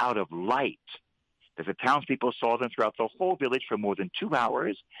made out of light. As the townspeople saw them throughout the whole village for more than 2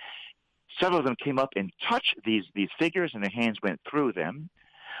 hours, several of them came up and touched these figures, and their hands went through them,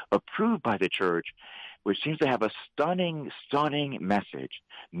 approved by the church, which seems to have a stunning, stunning message.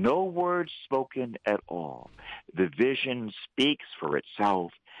 No words spoken at all. The vision speaks for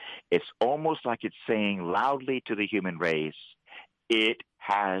itself. It's almost like it's saying loudly to the human race, it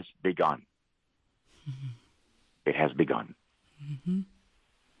has begun. Mm-hmm. It has begun. Mm-hmm.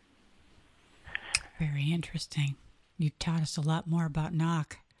 Very interesting. You taught us a lot more about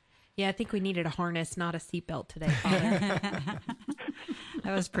Nog. Yeah, I think we needed a harness, not a seatbelt today, Father.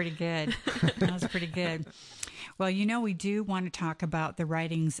 That was pretty good. Well, we do want to talk about the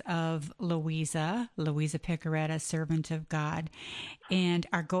writings of Luisa Piccarreta, servant of God. And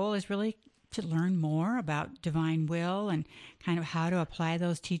our goal is really to learn more about divine will and kind of how to apply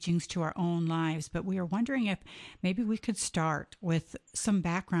those teachings to our own lives. But we are wondering if maybe we could start with some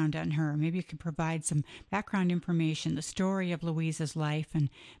background on her. Maybe you could provide some background information, the story of Luisa's life, and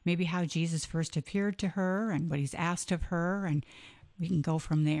maybe how Jesus first appeared to her and what he's asked of her, and we can go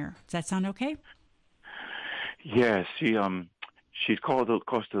from there. Does that sound okay? Yes, she's called, of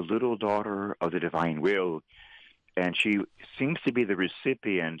course, the little daughter of the divine will. And she seems to be the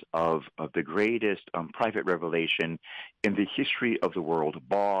recipient of the greatest private revelation in the history of the world,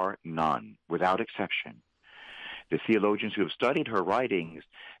 bar none, without exception. The theologians who have studied her writings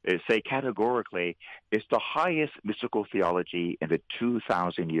say categorically it's the highest mystical theology in the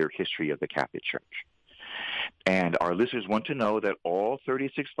 2,000-year history of the Catholic Church. And our listeners want to know that all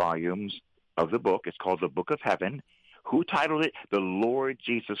 36 volumes of the book, it's called the Book of Heaven. Who titled it? The Lord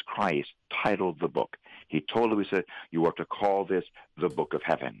Jesus Christ titled the book. He told Luisa, you are to call this the Book of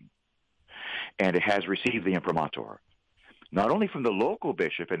Heaven. And it has received the imprimatur. Not only from the local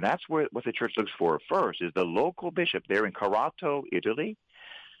bishop, and that's what the church looks for first, is the local bishop there in Corato, Italy.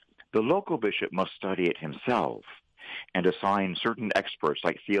 The local bishop must study it himself and assign certain experts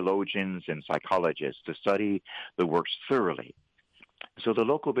like theologians and psychologists to study the works thoroughly. So the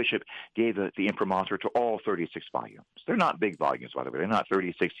local bishop gave the imprimatur to all 36 volumes. They're not big volumes, by the way. They're not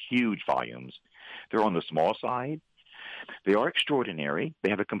 36 huge volumes. They're on the small side. They are extraordinary. They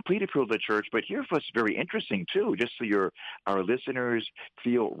have a complete approval of the church. But here's what's very interesting, too, just so our listeners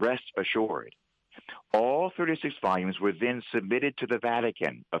feel rest assured. All 36 volumes were then submitted to the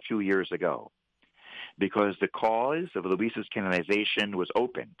Vatican a few years ago because the cause of Luisa's canonization was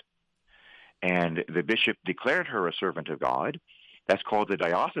opened. And the bishop declared her a servant of God. That's called the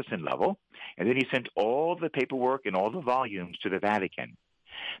diocesan level. And then he sent all the paperwork and all the volumes to the Vatican.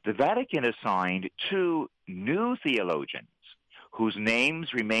 The Vatican assigned 2 new theologians whose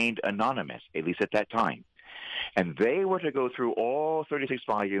names remained anonymous, at least at that time. And they were to go through all 36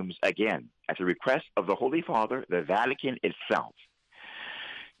 volumes again at the request of the Holy Father, the Vatican itself.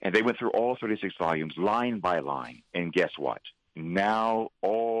 And they went through all 36 volumes line by line. And guess what? Now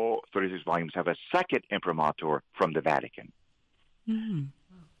all 36 volumes have a second imprimatur from the Vatican. Mm.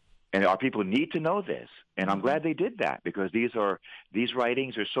 And our people need to know this. And I'm glad they did that, because these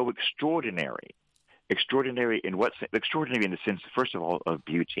writings are so extraordinary. Extraordinary in what sense? Extraordinary in the sense, first of all, of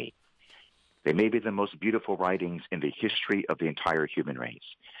beauty. They may be the most beautiful writings in the history of the entire human race.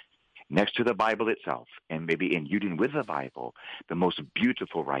 Next to the Bible itself, and maybe in union with the Bible, the most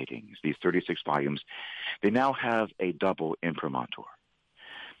beautiful writings, these 36 volumes, they now have a double imprimatur.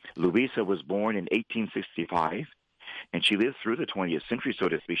 Luisa was born in 1865, and she lived through the 20th century, so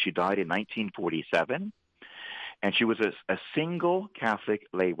to speak. She died in 1947, and she was a single Catholic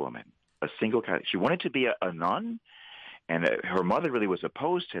laywoman, a single Catholic. She wanted to be a nun, and her mother really was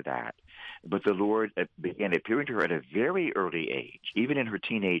opposed to that. But the Lord began appearing to her at a very early age, even in her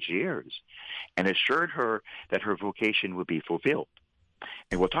teenage years, and assured her that her vocation would be fulfilled.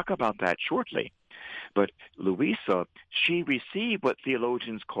 And we'll talk about that shortly. But Luisa, she received what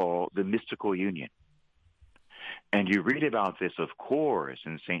theologians call the mystical union. And you read about this, of course,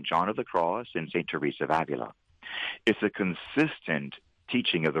 in St. John of the Cross and St. Teresa of Avila. It's a consistent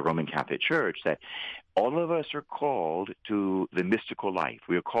teaching of the Roman Catholic Church that all of us are called to the mystical life.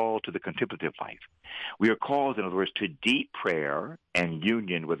 We are called to the contemplative life. We are called, in other words, to deep prayer and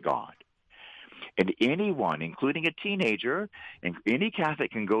union with God. And anyone, including a teenager, and any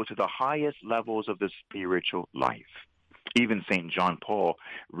Catholic can go to the highest levels of the spiritual life. Even St. John Paul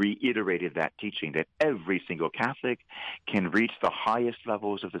reiterated that teaching, that every single Catholic can reach the highest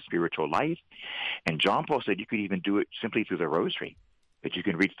levels of the spiritual life. And John Paul said you could even do it simply through the rosary, that you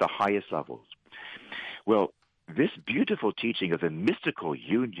can reach the highest levels. Well, this beautiful teaching of the mystical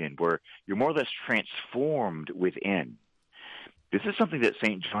union, where you're more or less transformed within, this is something that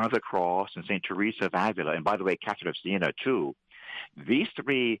St. John of the Cross and St. Teresa of Avila, and by the way, Catherine of Siena too, these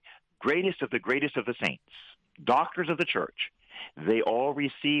three greatest of the saints, doctors of the Church, they all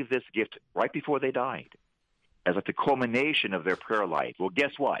received this gift right before they died, as like the culmination of their prayer life. Well,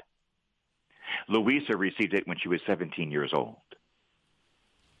 guess what? Luisa received it when she was 17 years old.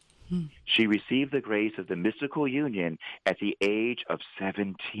 She received the grace of the mystical union at the age of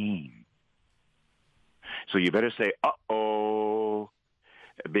 17. So you better say, uh-oh,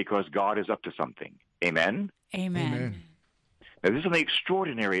 because God is up to something. Amen? Amen. Now, this is something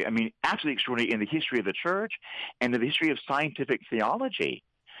extraordinary, absolutely extraordinary in the history of the Church and in the history of scientific theology,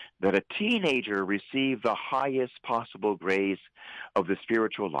 that a teenager received the highest possible grace of the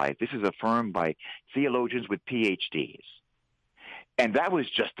spiritual life. This is affirmed by theologians with PhDs. And that was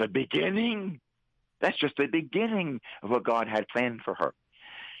just the beginning. That's just the beginning of what God had planned for her.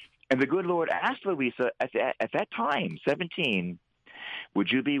 And the good Lord asked Luisa at that time, 17,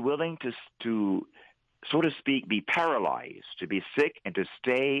 would you be willing to, so to speak, be paralyzed, to be sick, and to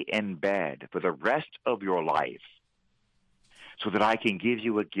stay in bed for the rest of your life so that I can give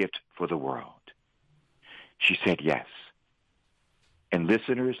you a gift for the world? She said yes. And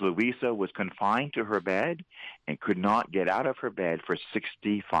listeners, Luisa was confined to her bed and could not get out of her bed for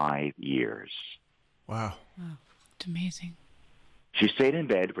 65 years. Wow. Wow. It's amazing. She stayed in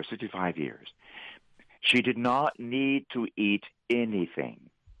bed for 65 years. She did not need to eat anything.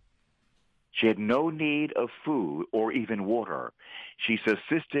 She had no need of food or even water. She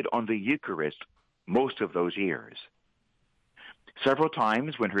subsisted on the Eucharist most of those years. Several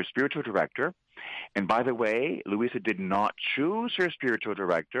times when her spiritual director, and by the way, Luisa did not choose her spiritual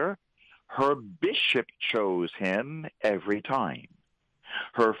director, her bishop chose him every time.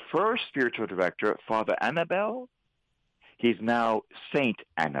 Her first spiritual director, Father Annabel, he's now Saint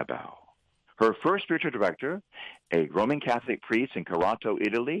Annabel. Her first spiritual director, a Roman Catholic priest in Corato,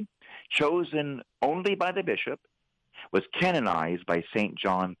 Italy, chosen only by the bishop, was canonized by St.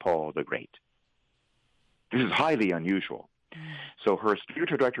 John Paul the Great. This is highly unusual. So her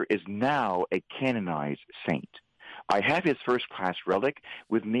spiritual director is now a canonized saint. I have his first-class relic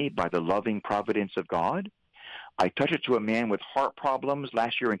with me by the loving providence of God. I touched it to a man with heart problems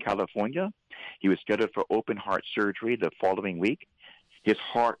last year in California. He was scheduled for open heart surgery the following week. His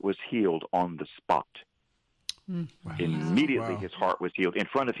heart was healed on the spot. Wow. Immediately his heart was healed in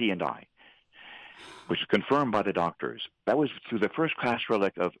front of he and I, which was confirmed by the doctors. That was through the first-class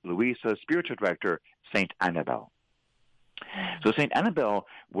relic of Luisa's spiritual director, St. Annabel. So St. Annabel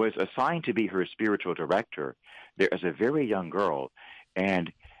was assigned to be her spiritual director there as a very young girl.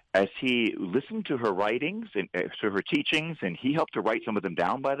 And as he listened to her writings and to her teachings, and he helped to write some of them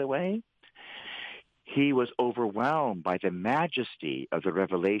down, by the way, he was overwhelmed by the majesty of the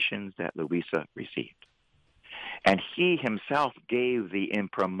revelations that Luisa received. And he himself gave the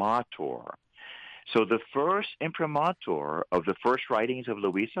imprimatur. So the first imprimatur of the first writings of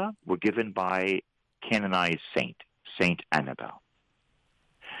Luisa were given by canonized saint, Saint Annabel.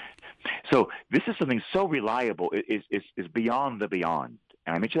 So this is something so reliable, it is beyond the beyond.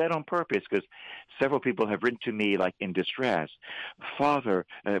 And I mention that on purpose because several people have written to me like in distress. Father,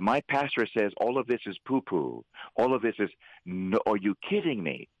 my pastor says all of this is poo-poo. All of this is, no, are you kidding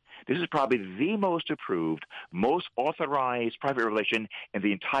me? This is probably the most approved, most authorized private relation in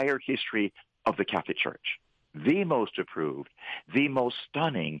the entire history of the Catholic Church. The most approved, the most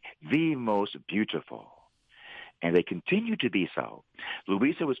stunning, the most beautiful. And they continue to be so.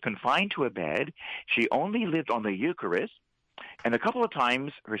 Luisa was confined to a bed. She only lived on the Eucharist. And a couple of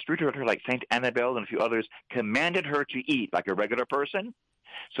times, her spiritual director, like St. Annabelle and a few others, commanded her to eat like a regular person.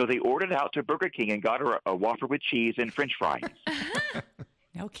 So they ordered out to Burger King and got her a Whopper with cheese and French fries.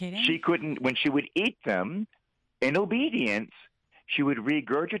 No kidding. She couldn't, when she would eat them, in obedience, she would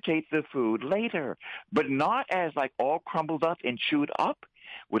regurgitate the food later, but not as like all crumbled up and chewed up.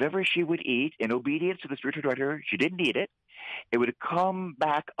 Whatever she would eat, in obedience to the spiritual director, she didn't eat it. It would come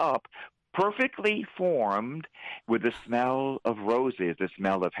back up perfectly formed with the smell of roses, the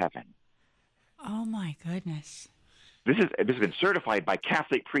smell of heaven. Oh, my goodness. This has been certified by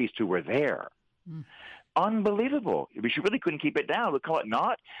Catholic priests who were there. Mm. Unbelievable. She really couldn't keep it down. We'd call it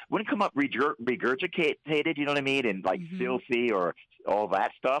not. Wouldn't come up regurgitated, you know what I mean, and like filthy or all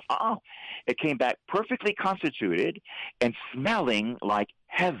that stuff. It came back perfectly constituted and smelling like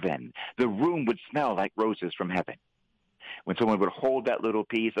heaven. The room would smell like roses from heaven when someone would hold that little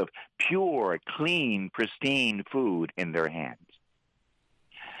piece of pure, clean, pristine food in their hands.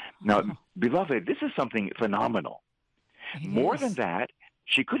 Now, beloved, this is something phenomenal. More than that,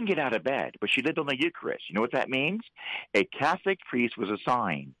 she couldn't get out of bed, but she lived on the Eucharist. You know what that means? A Catholic priest was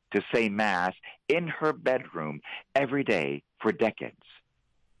assigned to say Mass in her bedroom every day for decades.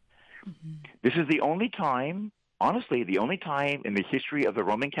 Mm-hmm. This is the only time, honestly, the only time in the history of the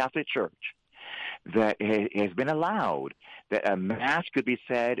Roman Catholic Church that has been allowed that a Mass could be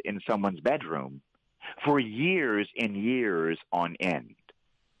said in someone's bedroom for years and years on end.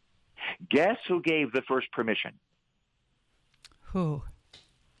 Guess who gave the first permission? Who?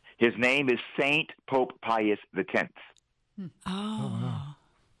 His name is Saint Pope Pius X. Oh. Wow.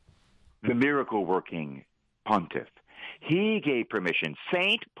 The miracle-working pontiff. He gave permission.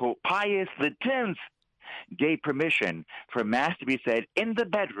 Saint Pope Pius X gave permission for Mass to be said in the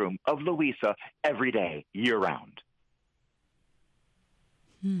bedroom of Luisa every day, year-round.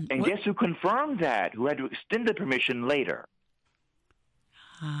 And guess who confirmed that, who had to extend the permission later?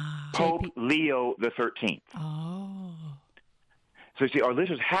 Pope Leo XIII. Oh. So, see, our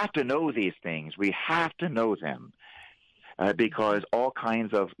listeners have to know these things. We have to know them because all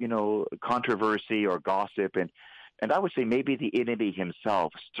kinds of, controversy or gossip, and I would say maybe the enemy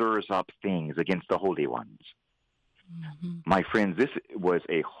himself stirs up things against the holy ones. Mm-hmm. My friends, this was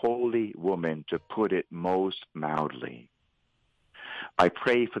a holy woman, to put it most mildly. I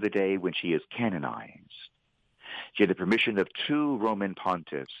pray for the day when she is canonized. She had the permission of 2 Roman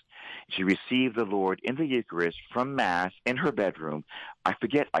pontiffs. She received the Lord in the Eucharist from Mass in her bedroom. I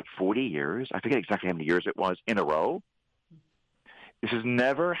forget, like 40 years. I forget exactly how many years it was in a row. This has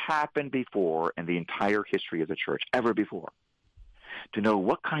never happened before in the entire history of the Church, ever before, to know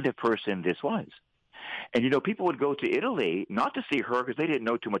what kind of person this was. And, people would go to Italy not to see her because they didn't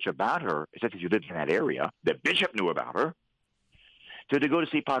know too much about her, except if you lived in that area. The bishop knew about her. So to go to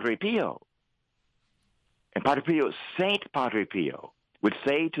see Padre Pio. And Padre Pio, Saint Padre Pio, would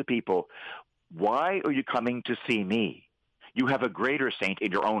say to people, why are you coming to see me? You have a greater saint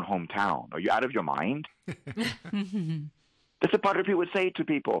in your own hometown. Are you out of your mind? That's what Padre Pio would say to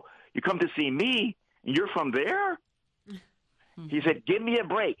people. You come to see me, and you're from there? He said, give me a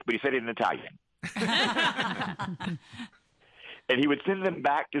break, but he said it in Italian. And he would send them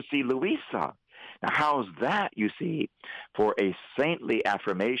back to see Luisa. Now, how's that, you see, for a saintly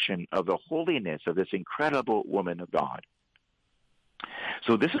affirmation of the holiness of this incredible woman of God?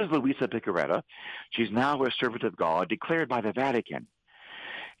 So this is Luisa Piccarreta. She's now a servant of God, declared by the Vatican.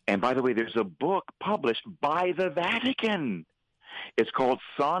 And by the way, there's a book published by the Vatican. It's called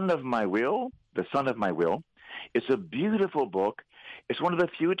Son of My Will, The Son of My Will. It's a beautiful book. It's one of the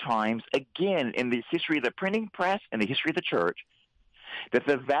few times, again, in the history of the printing press and the history of the Church, that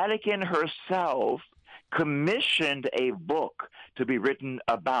the Vatican herself commissioned a book to be written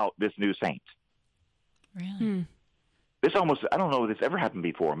about this new saint. Really? This almost, I don't know if this ever happened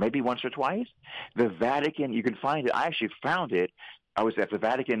before, maybe once or twice. The Vatican, you can find it. I actually found it. I was at the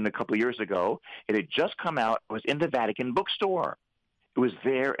Vatican a couple of years ago. It had just come out. It was in the Vatican bookstore. It was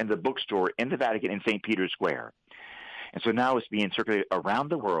there in the bookstore in the Vatican in St. Peter's Square. And so now it's being circulated around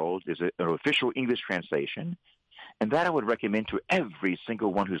the world. There's an official English translation. And that I would recommend to every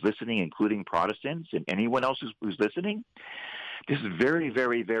single one who's listening, including Protestants and anyone else who's listening, This is very,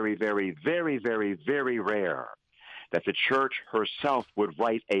 very, very, very, very, very, very rare that the church herself would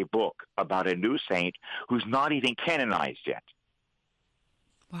write a book about a new saint who's not even canonized yet.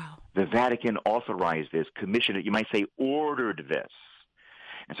 Wow. The Vatican authorized this, commissioned it, you might say ordered this.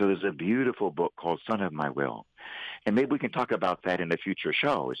 And so there's a beautiful book called Son of My Will. And maybe we can talk about that in a future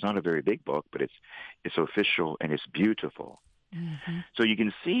show. It's not a very big book, but it's official and it's beautiful. Mm-hmm. So you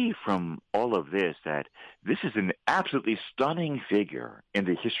can see from all of this that this is an absolutely stunning figure in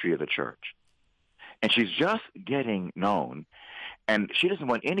the history of the church. And she's just getting known, and she doesn't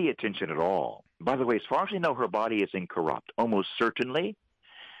want any attention at all. By the way, as far as we know, her body is incorrupt, almost certainly.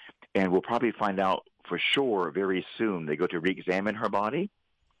 And we'll probably find out for sure very soon. They go to re-examine her body.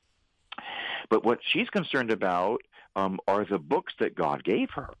 But what she's concerned about are the books that God gave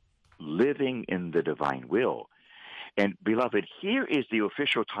her, living in the divine will. And, beloved, here is the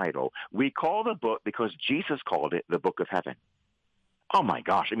official title. We call the book, because Jesus called it, the Book of Heaven. Oh, my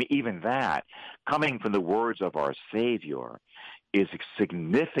gosh. I mean, even that, coming from the words of our Savior, is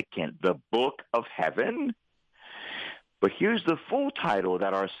significant. The Book of Heaven? But here's the full title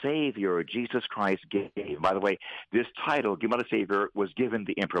that our Savior, Jesus Christ, gave. By the way, this title, given by the Savior, was given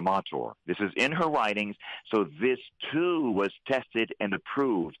the imprimatur. This is in her writings, so this, too, was tested and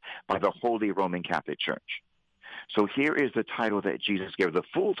approved by the Holy Roman Catholic Church. So here is the title that Jesus gave, the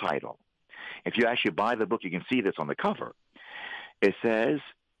full title. If you actually buy the book, you can see this on the cover. It says,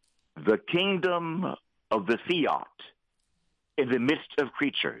 The Kingdom of the Fiat in the Midst of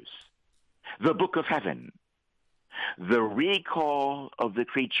Creatures, the Book of Heaven, the recall of the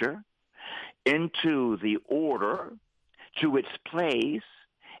creature into the order, to its place,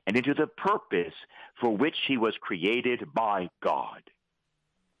 and into the purpose for which he was created by God.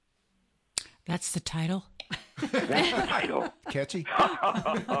 That's the title? That's the title. Catchy.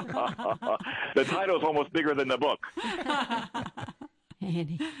 The title is almost bigger than the book.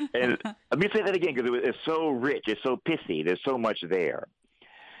 Andy. And let me say that again, because it's so rich, it's so pithy, there's so much there.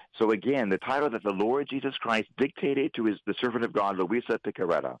 So again, the title that the Lord Jesus Christ dictated to the servant of God, Luisa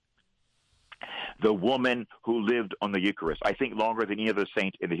Piccarreta, the woman who lived on the Eucharist, I think longer than any other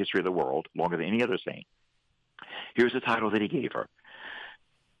saint in the history of the world, longer than any other saint. Here's the title that he gave her.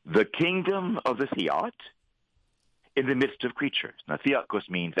 The Kingdom of the Fiat in the Midst of Creatures. Now, Theotokos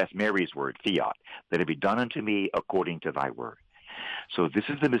means, that's Mary's word, fiat, that it be done unto me according to thy word. So this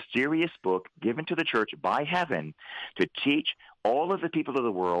is the mysterious book given to the church by heaven to teach all of the people of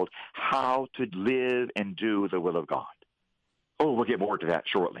the world how to live and do the will of God. Oh, we'll get more to that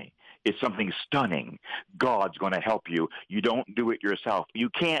shortly. It's something stunning. God's going to help you. You don't do it yourself. You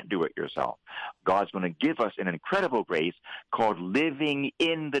can't do it yourself. God's going to give us an incredible grace called living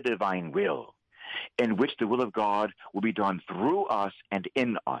in the divine will, in which the will of God will be done through us and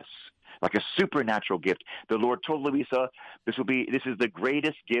in us, like a supernatural gift. The Lord told Luisa, this is the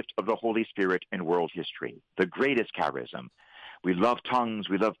greatest gift of the Holy Spirit in world history, the greatest charism. We love tongues,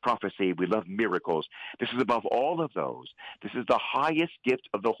 we love prophecy, we love miracles. This is above all of those. This is the highest gift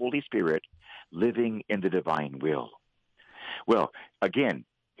of the Holy Spirit, living in the divine will. Well, again,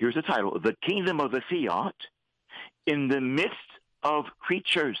 here's the title, The Kingdom of the Fiat in the Midst of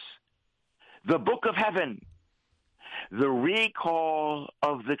Creatures, the Book of Heaven, the recall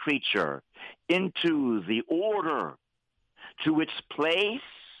of the creature into the order, to its place,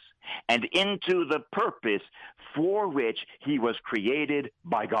 and into the purpose for which he was created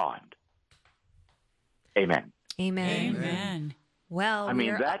by God. Amen. Amen. Amen. Well, I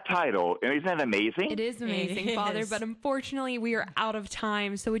mean, that title, isn't that amazing? It is amazing, It Father, is. but unfortunately we are out of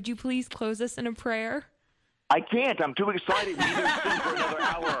time. So would you please close us in a prayer? I can't. I'm too excited. We need to sing for another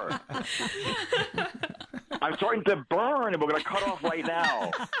hour. I'm starting to burn, and we're going to cut off right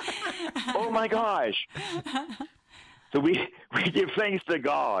now. Oh, my gosh. So we give thanks to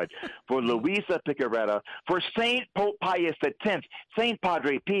God for Luisa Piccarreta, for Saint Pope Pius X, Saint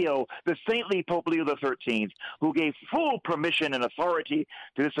Padre Pio, the saintly Pope Leo XIII, who gave full permission and authority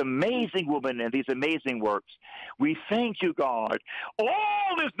to this amazing woman and these amazing works. We thank you, God.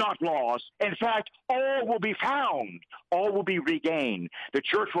 All is not lost. In fact, all will be found. All will be regained. The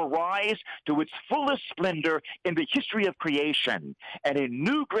church will rise to its fullest splendor in the history of creation, and a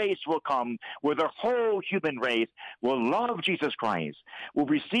new grace will come where the whole human race will love Jesus Christ, will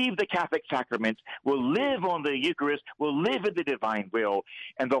receive the Catholic sacraments, will live on the Eucharist, will live in the divine will,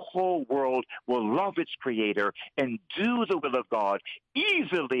 and the whole world will love its Creator and do the will of God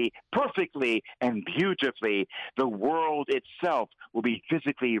easily, perfectly, and beautifully. The world itself will be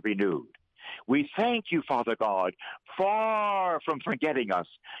physically renewed. We thank you, Father God, far from forgetting us.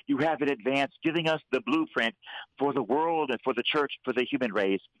 You have in advance giving us the blueprint for the world and for the church, for the human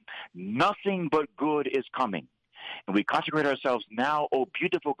race. Nothing but good is coming. And we consecrate ourselves now, O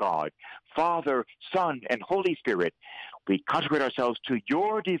beautiful God, Father, Son, and Holy Spirit. We consecrate ourselves to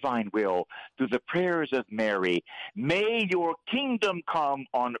your divine will through the prayers of Mary. May your kingdom come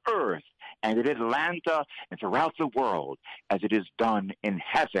on earth and in Atlanta and throughout the world as it is done in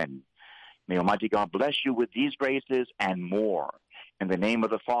heaven. May Almighty God bless you with these graces and more. In the name of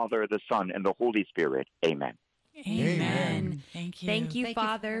the Father, the Son, and the Holy Spirit. Amen. Amen. Thank you. Thank you,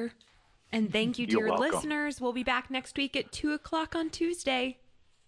 Father. And thank you, dear welcome. listeners. We'll be back next week at 2 o'clock on Tuesday.